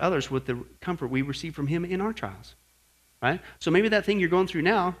comfort others with the comfort we receive from him in our trials, right? So maybe that thing you're going through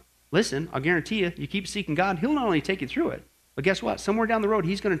now, listen, I'll guarantee you keep seeking God, he'll not only take you through it, but guess what? Somewhere down the road,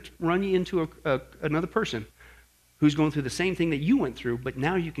 he's going to run you into another person who's going through the same thing that you went through, but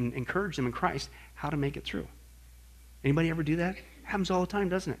now you can encourage them in Christ how to make it through. Anybody ever do that? It happens all the time,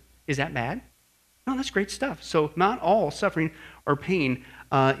 doesn't it? Is that bad? No, that's great stuff. So not all suffering or pain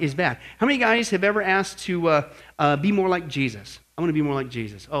is bad. How many guys have ever asked to be more like Jesus? I want to be more like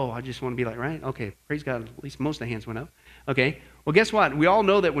Jesus. Oh, I just want to be like, right? Okay, praise God. At least most of the hands went up. Okay, well, guess what? We all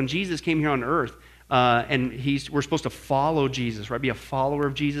know that when Jesus came here on earth, and we're supposed to follow Jesus, right? Be a follower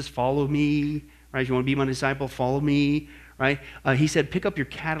of Jesus. Follow me, right? If you want to be my disciple, follow me, right? He said, pick up your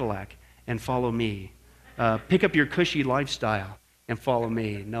Cadillac and follow me. Pick up your cushy lifestyle and follow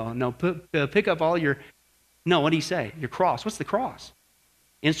me. No, pick up all your, no, what did he say? Your cross. What's the cross?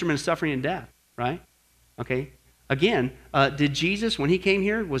 Instrument of suffering and death, right? Okay. Again, did Jesus, when he came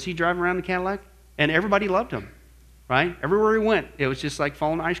here, was he driving around in a Cadillac? And everybody loved him, right? Everywhere he went, it was just like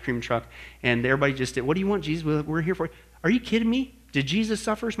following an ice cream truck. And everybody just did, what do you want, Jesus? We're here for you. Are you kidding me? Did Jesus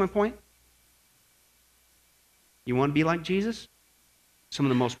suffer is my point? You want to be like Jesus? Some of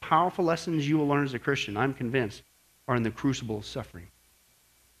the most powerful lessons you will learn as a Christian, I'm convinced, are in the crucible of suffering.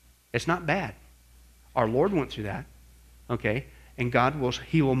 It's not bad. Our Lord went through that, okay? And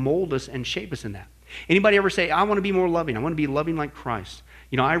he will mold us and shape us in that. Anybody ever say, I want to be more loving. I want to be loving like Christ.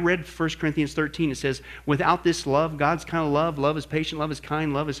 I read 1 Corinthians 13. It says, without this love, God's kind of love is patient, love is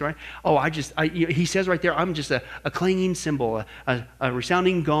kind, love is right. Oh, he says right there, I'm just a clanging cymbal, a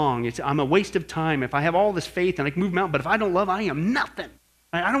resounding gong. I'm a waste of time. If I have all this faith and I can move mountains, but if I don't love, I am nothing.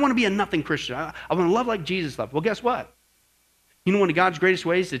 I don't want to be a nothing Christian. I want to love like Jesus loved. Well, guess what? One of God's greatest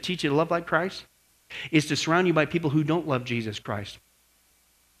ways to teach you to love like Christ is to surround you by people who don't love Jesus Christ.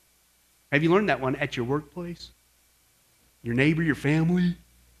 Have you learned that one at your workplace? Your neighbor, your family?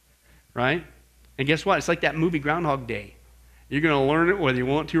 Right? And guess what? It's like that movie Groundhog Day. You're going to learn it whether you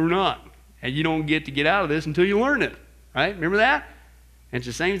want to or not. And you don't get to get out of this until you learn it. Right? Remember that? And it's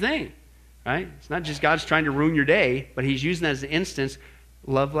the same thing. Right? It's not just God's trying to ruin your day, but he's using that as an instance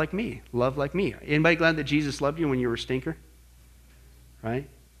Love like me. Love like me. Anybody glad that Jesus loved you when you were a stinker? Right?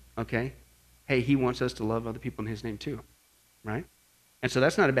 Okay. Hey, he wants us to love other people in his name too. Right? And so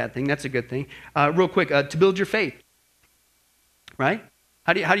that's not a bad thing. That's a good thing. Real quick, to build your faith. Right?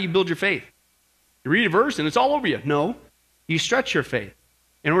 How do you build your faith? You read a verse and it's all over you. No. You stretch your faith.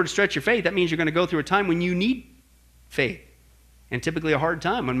 In order to stretch your faith, that means you're going to go through a time when you need faith. And typically a hard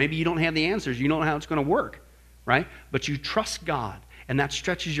time when maybe you don't have the answers. You don't know how it's going to work. Right? But you trust God. And that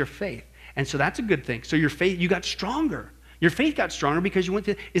stretches your faith. And so that's a good thing. So your faith, you got stronger. Your faith got stronger because you went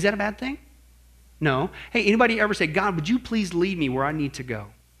through. Is that a bad thing? No. Hey, anybody ever say, God, would you please lead me where I need to go?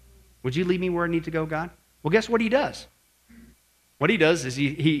 Would you lead me where I need to go, God? Well, guess what he does? What he does is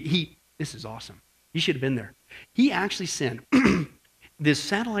he this is awesome. You should have been there. He actually sent this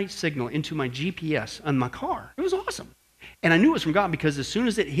satellite signal into my GPS on my car. It was awesome. And I knew it was from God because as soon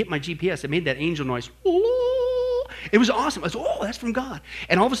as it hit my GPS, it made that angel noise. It was awesome. I was, oh, that's from God.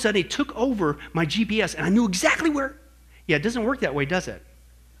 And all of a sudden, it took over my GPS, and I knew exactly where. Yeah, it doesn't work that way, does it?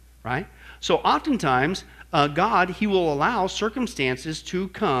 Right? So oftentimes, God, he will allow circumstances to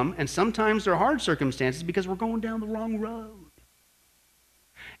come, and sometimes they're hard circumstances because we're going down the wrong road.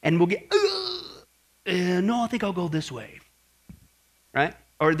 And we'll get, no, I think I'll go this way. Right?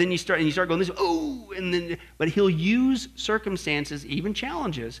 Or then you start going this way, but he'll use circumstances, even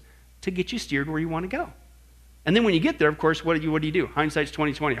challenges, to get you steered where you want to go. And then when you get there, of course, what do you do? Hindsight's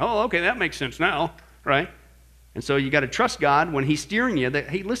 20/20. Oh, okay, that makes sense now, right? And so you got to trust God when he's steering you that,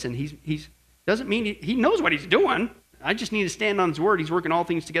 hey, listen, he's doesn't mean he knows what he's doing. I just need to stand on his word. He's working all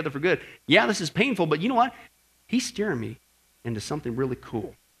things together for good. Yeah, this is painful, but you know what? He's steering me into something really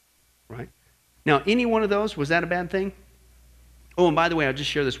cool, right? Now, any one of those, was that a bad thing? Oh, and by the way, I'll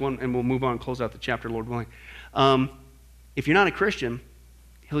just share this one, and we'll move on and close out the chapter, Lord willing. If you're not a Christian,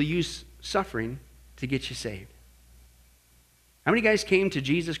 he'll use suffering to get you saved. How many guys came to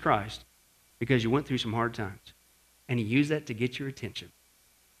Jesus Christ because you went through some hard times? And he used that to get your attention.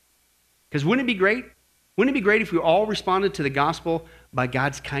 Because wouldn't it be great? Wouldn't it be great if we all responded to the gospel by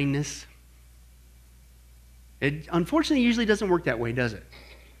God's kindness? It unfortunately usually doesn't work that way, does it?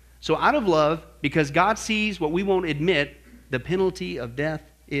 So out of love, because God sees what we won't admit, the penalty of death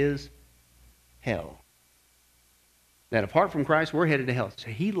is hell. That apart from Christ, we're headed to hell. So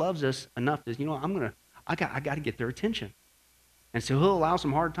he loves us enough that, I got to get their attention. And so he'll allow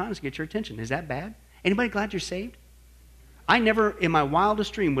some hard times to get your attention. Is that bad? Anybody glad you're saved? I never, in my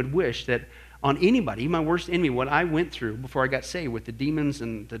wildest dream, would wish that on anybody, my worst enemy, what I went through before I got saved with the demons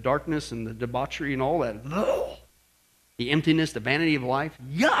and the darkness and the debauchery and all that. Ugh, the emptiness, the vanity of life.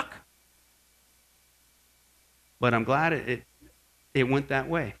 Yuck! But I'm glad it went that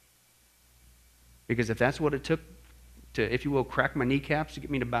way. Because if that's what it took to, if you will, crack my kneecaps to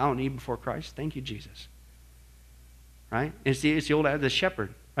get me to bow a knee before Christ, thank you, Jesus. Right? It's the old adage, the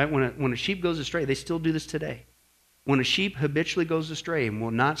shepherd. Right? When a sheep goes astray, they still do this today. When a sheep habitually goes astray and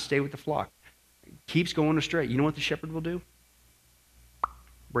will not stay with the flock, keeps going astray, you know what the shepherd will do?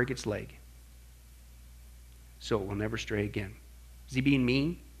 Break its leg. So it will never stray again. Is he being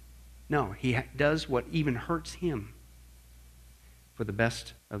mean? No, he does what even hurts him for the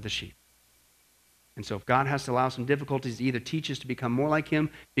best of the sheep. And so if God has to allow some difficulties to either teach us to become more like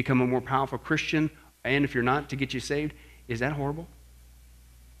him, become a more powerful Christian, and if you're not, to get you saved, is that horrible?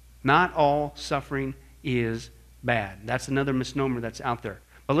 Not all suffering is bad. That's another misnomer that's out there.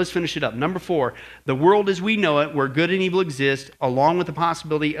 But let's finish it up. Number 4, the world as we know it, where good and evil exist, along with the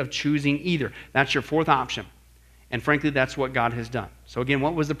possibility of choosing either. That's your 4th option. And frankly, that's what God has done. So again,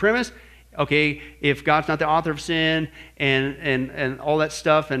 what was the premise? Okay, if God's not the author of sin and all that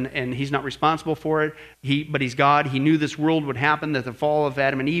stuff, and he's not responsible for it, but he's God, he knew this world would happen, that the fall of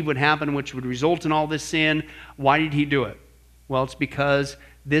Adam and Eve would happen, which would result in all this sin. Why did he do it? Well, it's because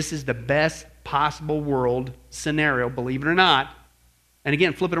this is the best possible world scenario, believe it or not. And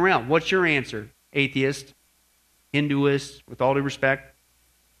again, flip it around. What's your answer? Atheist, Hinduist, with all due respect.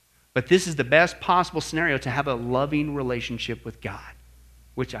 But this is the best possible scenario to have a loving relationship with God,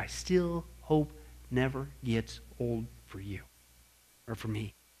 which I still hope never gets old for you or for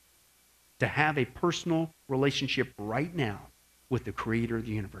me. To have a personal relationship right now with the creator of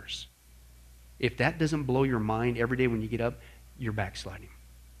the universe. If that doesn't blow your mind every day when you get up, you're backsliding.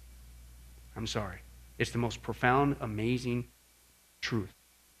 I'm sorry. It's the most profound, amazing truth.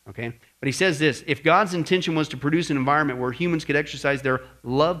 Okay? But he says this, if God's intention was to produce an environment where humans could exercise their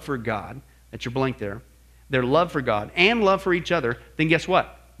love for God, that's your blank there, their love for God and love for each other, then guess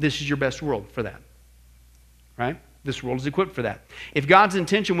what? This is your best world for that. Right? This world is equipped for that. If God's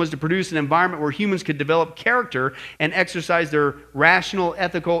intention was to produce an environment where humans could develop character and exercise their rational,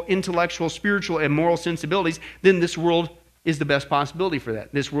 ethical, intellectual, spiritual, and moral sensibilities, then this world is the best possibility for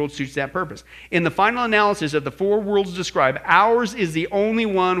that. This world suits that purpose. In the final analysis of the four worlds described, ours is the only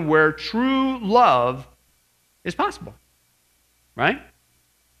one where true love is possible. Right?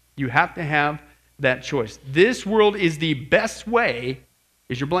 You have to have that choice. This world is the best way,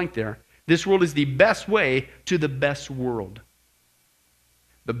 is your blank there, this world is the best way to the best world.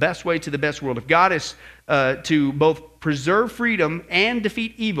 The best way to the best world. If God is to both preserve freedom and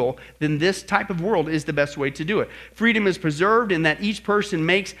defeat evil, then this type of world is the best way to do it. Freedom is preserved in that each person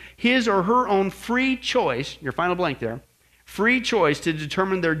makes his or her own free choice, your final blank there, free choice to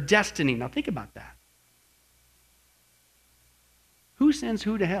determine their destiny. Now think about that. Who sends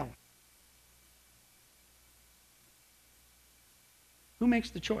who to hell? Who makes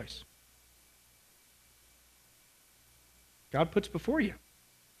the choice? God puts before you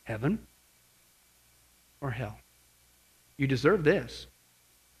heaven or hell. You deserve this,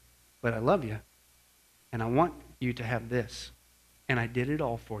 but I love you, and I want you to have this. And I did it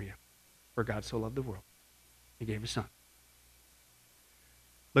all for you. For God so loved the world, He gave His Son.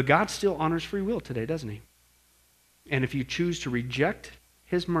 But God still honors free will today, doesn't He? And if you choose to reject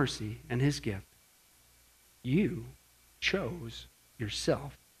His mercy and His gift, you chose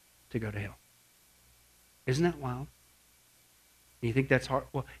yourself to go to hell. Isn't that wild? You think that's hard?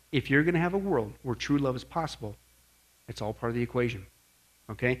 Well, if you're going to have a world where true love is possible, it's all part of the equation.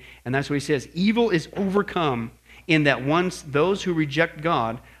 Okay? And that's what he says. Evil is overcome in that once those who reject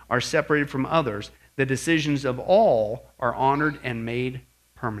God are separated from others, the decisions of all are honored and made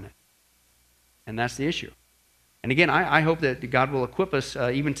permanent. And that's the issue. And again, I hope that God will equip us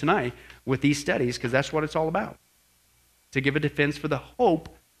even tonight with these studies, because that's what it's all about. To give a defense for the hope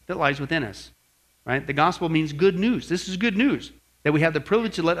that lies within us. Right? The gospel means good news. This is good news. That we have the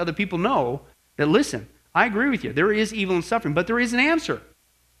privilege to let other people know that, listen, I agree with you. There is evil and suffering, but there is an answer.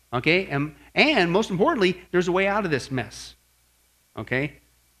 Okay? And most importantly, there's a way out of this mess. Okay?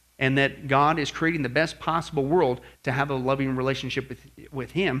 And that God is creating the best possible world to have a loving relationship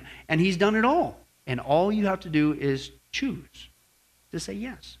with Him, and He's done it all. And all you have to do is choose to say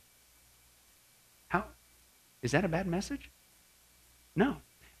yes. How? Is that a bad message? No.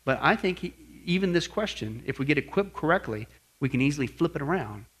 But I think even this question, if we get equipped correctly, we can easily flip it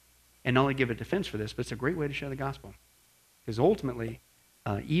around and not only give a defense for this, but it's a great way to share the gospel. Because ultimately,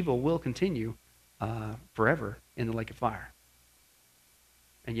 evil will continue forever in the lake of fire.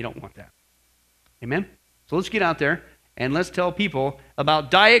 And you don't want that. Amen? So let's get out there and let's tell people about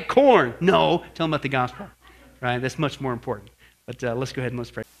diet corn. No, tell them about the gospel. Right? That's much more important. But let's go ahead and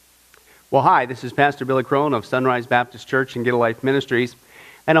let's pray. Well, hi, this is Pastor Billy Crone of Sunrise Baptist Church and Get a Life Ministries.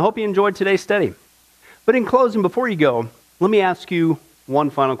 And I hope you enjoyed today's study. But in closing, before you go, let me ask you one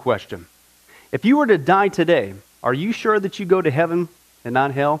final question. If you were to die today, are you sure that you go to heaven and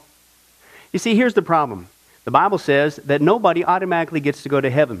not hell? You see, here's the problem. The Bible says that nobody automatically gets to go to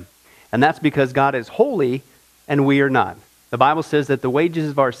heaven. And that's because God is holy and we are not. The Bible says that the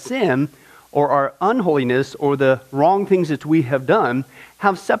wages of our sin or our unholiness or the wrong things that we have done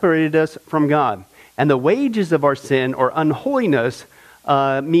have separated us from God. And the wages of our sin or unholiness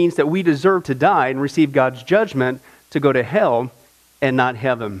means that we deserve to die and receive God's judgment to go to hell and not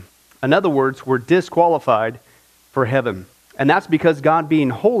heaven. In other words, we're disqualified for heaven. And that's because God being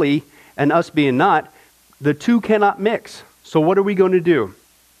holy and us being not, the two cannot mix. So what are we going to do?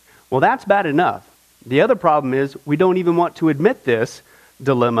 Well, that's bad enough. The other problem is we don't even want to admit this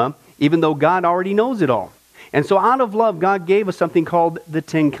dilemma, even though God already knows it all. And so out of love, God gave us something called the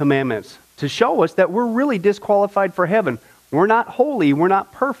 10 Commandments to show us that we're really disqualified for heaven. We're not holy. We're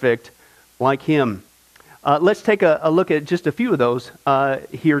not perfect like Him. Let's take a look at just a few of those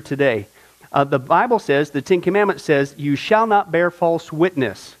here today. The Bible says, the 10 Commandments says, you shall not bear false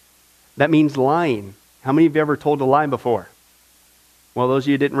witness. That means lying. How many of you ever told a lie before? Well, those of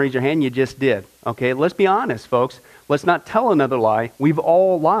you who didn't raise your hand, you just did. Okay, let's be honest, folks. Let's not tell another lie. We've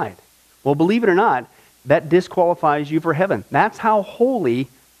all lied. Well, believe it or not, that disqualifies you for heaven. That's how holy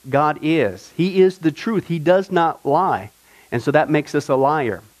God is. He is the truth. He does not lie. And so that makes us a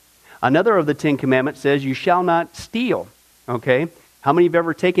liar. Another of the 10 Commandments says, you shall not steal. Okay? How many have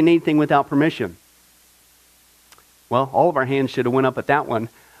ever taken anything without permission? Well, all of our hands should have went up at that one.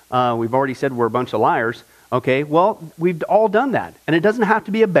 We've already said we're a bunch of liars. Okay? Well, we've all done that. And it doesn't have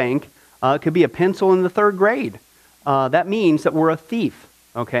to be a bank. It could be a pencil in the 3rd grade. That means that we're a thief.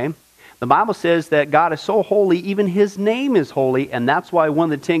 Okay? The Bible says that God is so holy, even His name is holy. And that's why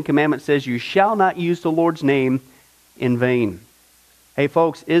one of the 10 Commandments says, you shall not use the Lord's name in vain. Hey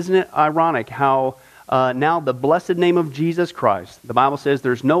folks, isn't it ironic how now the blessed name of Jesus Christ, the Bible says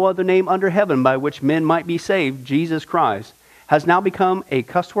there's no other name under heaven by which men might be saved, Jesus Christ, has now become a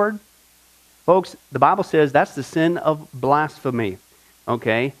cuss word? Folks, the Bible says that's the sin of blasphemy.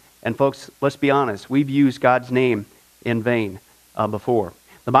 Okay? And folks, let's be honest. We've used God's name in vain before.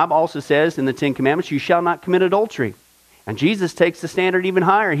 The Bible also says in the Ten Commandments, you shall not commit adultery. And Jesus takes the standard even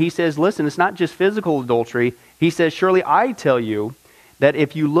higher. He says, listen, it's not just physical adultery. He says, surely I tell you that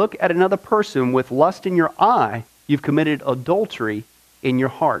if you look at another person with lust in your eye, you've committed adultery in your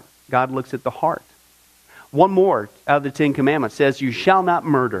heart. God looks at the heart. One more out of the Ten Commandments says, you shall not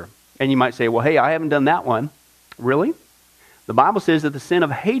murder. And you might say, well, hey, I haven't done that one. Really? The Bible says that the sin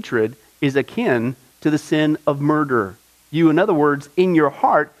of hatred is akin to the sin of murder. You, in other words, in your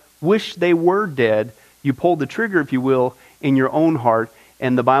heart, wish they were dead. You pulled the trigger, if you will, in your own heart.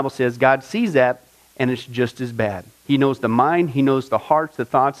 And the Bible says God sees that, and it's just as bad. He knows the mind, He knows the hearts, the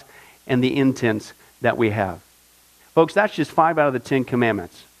thoughts, and the intents that we have. Folks, that's just 5 out of the 10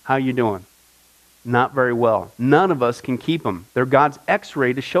 commandments. How you doing? Not very well. None of us can keep them. They're God's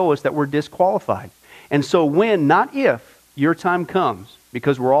x-ray to show us that we're disqualified. And so when, not if, your time comes,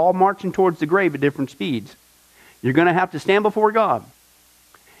 because we're all marching towards the grave at different speeds, you're going to have to stand before God.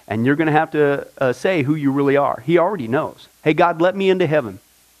 And you're going to have to say who you really are. He already knows. Hey, God, let me into heaven.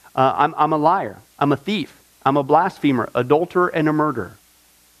 I'm a liar. I'm a thief. I'm a blasphemer, adulterer, and a murderer.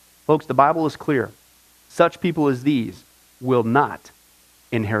 Folks, the Bible is clear. Such people as these will not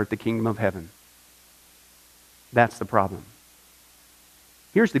inherit the kingdom of heaven. That's the problem.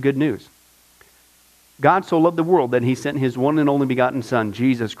 Here's the good news. God so loved the world that He sent His one and only begotten Son,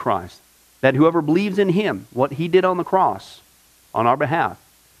 Jesus Christ, that whoever believes in Him, what He did on the cross on our behalf,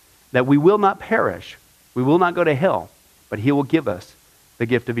 that we will not perish, we will not go to hell, but He will give us the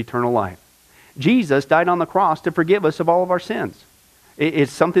gift of eternal life. Jesus died on the cross to forgive us of all of our sins.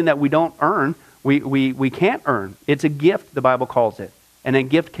 It's something that we don't earn. We can't earn. It's a gift, the Bible calls it, and a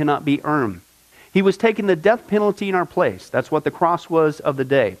gift cannot be earned. He was taking the death penalty in our place. That's what the cross was of the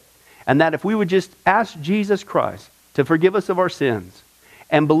day. And that if we would just ask Jesus Christ to forgive us of our sins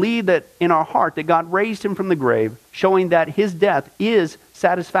and believe that in our heart that God raised Him from the grave, showing that His death is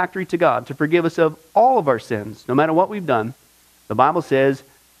satisfactory to God to forgive us of all of our sins, no matter what we've done, the Bible says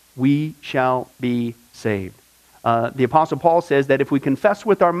we shall be saved. The Apostle Paul says that if we confess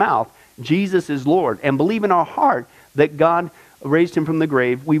with our mouth Jesus is Lord and believe in our heart that God raised Him from the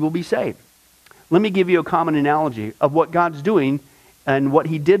grave, we will be saved. Let me give you a common analogy of what God's doing and what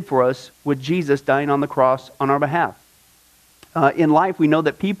He did for us with Jesus dying on the cross on our behalf. In life, we know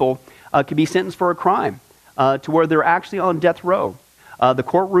that people can be sentenced for a crime to where they're actually on death row. The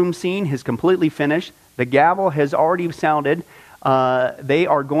courtroom scene has completely finished. The gavel has already sounded. They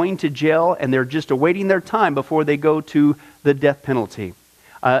are going to jail, and they're just awaiting their time before they go to the death penalty.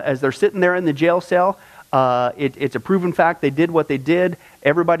 As they're sitting there in the jail cell, it's a proven fact they did what they did.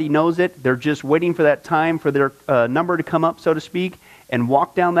 Everybody knows it. They're just waiting for that time for their number to come up, so to speak, and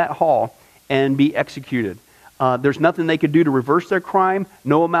walk down that hall and be executed. There's nothing they could do to reverse their crime.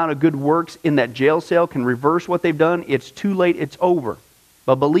 No amount of good works in that jail cell can reverse what they've done. It's too late. It's over.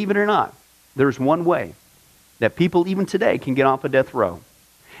 But believe it or not, there's one way that people even today can get off a death row.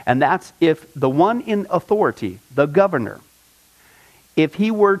 And that's if the one in authority, the governor, if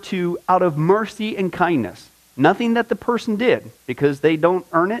he were to, out of mercy and kindness, nothing that the person did, because they don't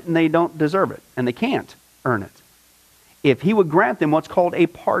earn it and they don't deserve it, and they can't earn it, if he would grant them what's called a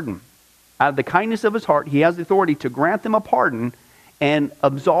pardon, out of the kindness of his heart, he has the authority to grant them a pardon and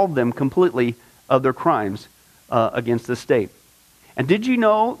absolve them completely of their crimes against the state. And did you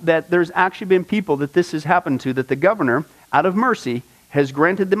know that there's actually been people that this has happened to, that the governor, out of mercy, has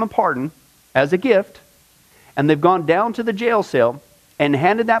granted them a pardon as a gift, and they've gone down to the jail cell and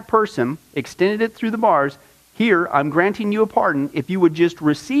handed that person, extended it through the bars, here, I'm granting you a pardon. If you would just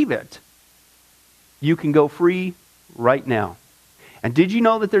receive it, you can go free right now. And did you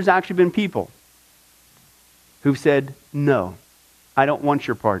know that there's actually been people who've said, no, I don't want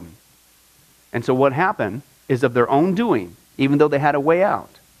your pardon. And so what happened is of their own doing, even though they had a way out,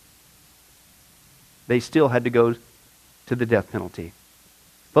 they still had to go to the death penalty.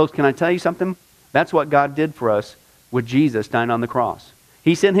 Folks, can I tell you something? That's what God did for us with Jesus dying on the cross.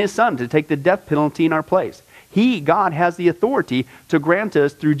 He sent His Son to take the death penalty in our place. God, has the authority to grant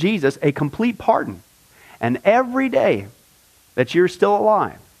us through Jesus a complete pardon. And every day that you're still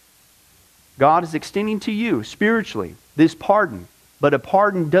alive, God is extending to you spiritually this pardon. But a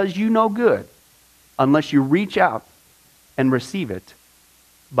pardon does you no good unless you reach out and receive it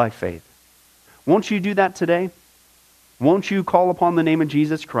by faith. Won't you do that today? Won't you call upon the name of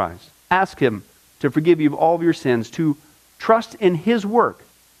Jesus Christ? Ask Him to forgive you of all of your sins, to trust in His work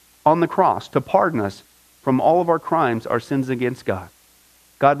on the cross to pardon us from all of our crimes, our sins against God.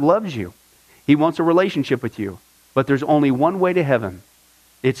 God loves you. He wants a relationship with you. But there's only one way to heaven,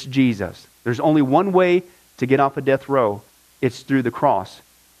 It's Jesus. There's only one way to get off a death row. It's through the cross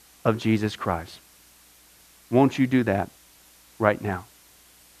of Jesus Christ. Won't you do that right now?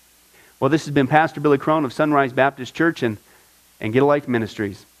 Well, this has been Pastor Billy Crone of Sunrise Baptist Church and Get a Life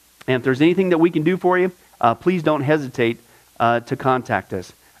Ministries. And if there's anything that we can do for you, please don't hesitate to contact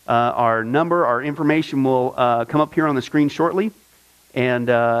us. Our number, our information will come up here on the screen shortly. And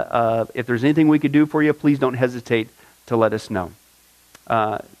if there's anything we could do for you, please don't hesitate to let us know.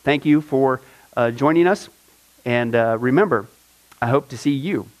 Thank you for joining us. And remember, I hope to see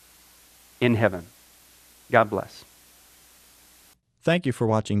you in heaven. God bless. Thank you for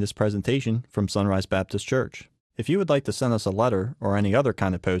watching this presentation from Sunrise Baptist Church. If you would like to send us a letter or any other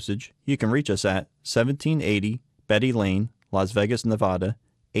kind of postage, you can reach us at 1780 Betty Lane, Las Vegas, Nevada,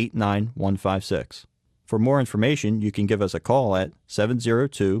 89156. For more information, you can give us a call at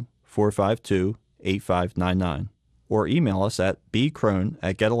 702-452-8599 or email us at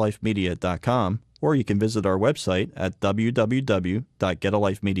bcrone@getalifemedia.com, or you can visit our website at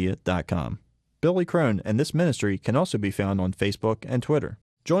www.getalifemedia.com. Billy Crone and this ministry can also be found on Facebook and Twitter.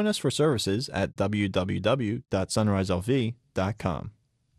 Join us for services at www.sunriselv.com.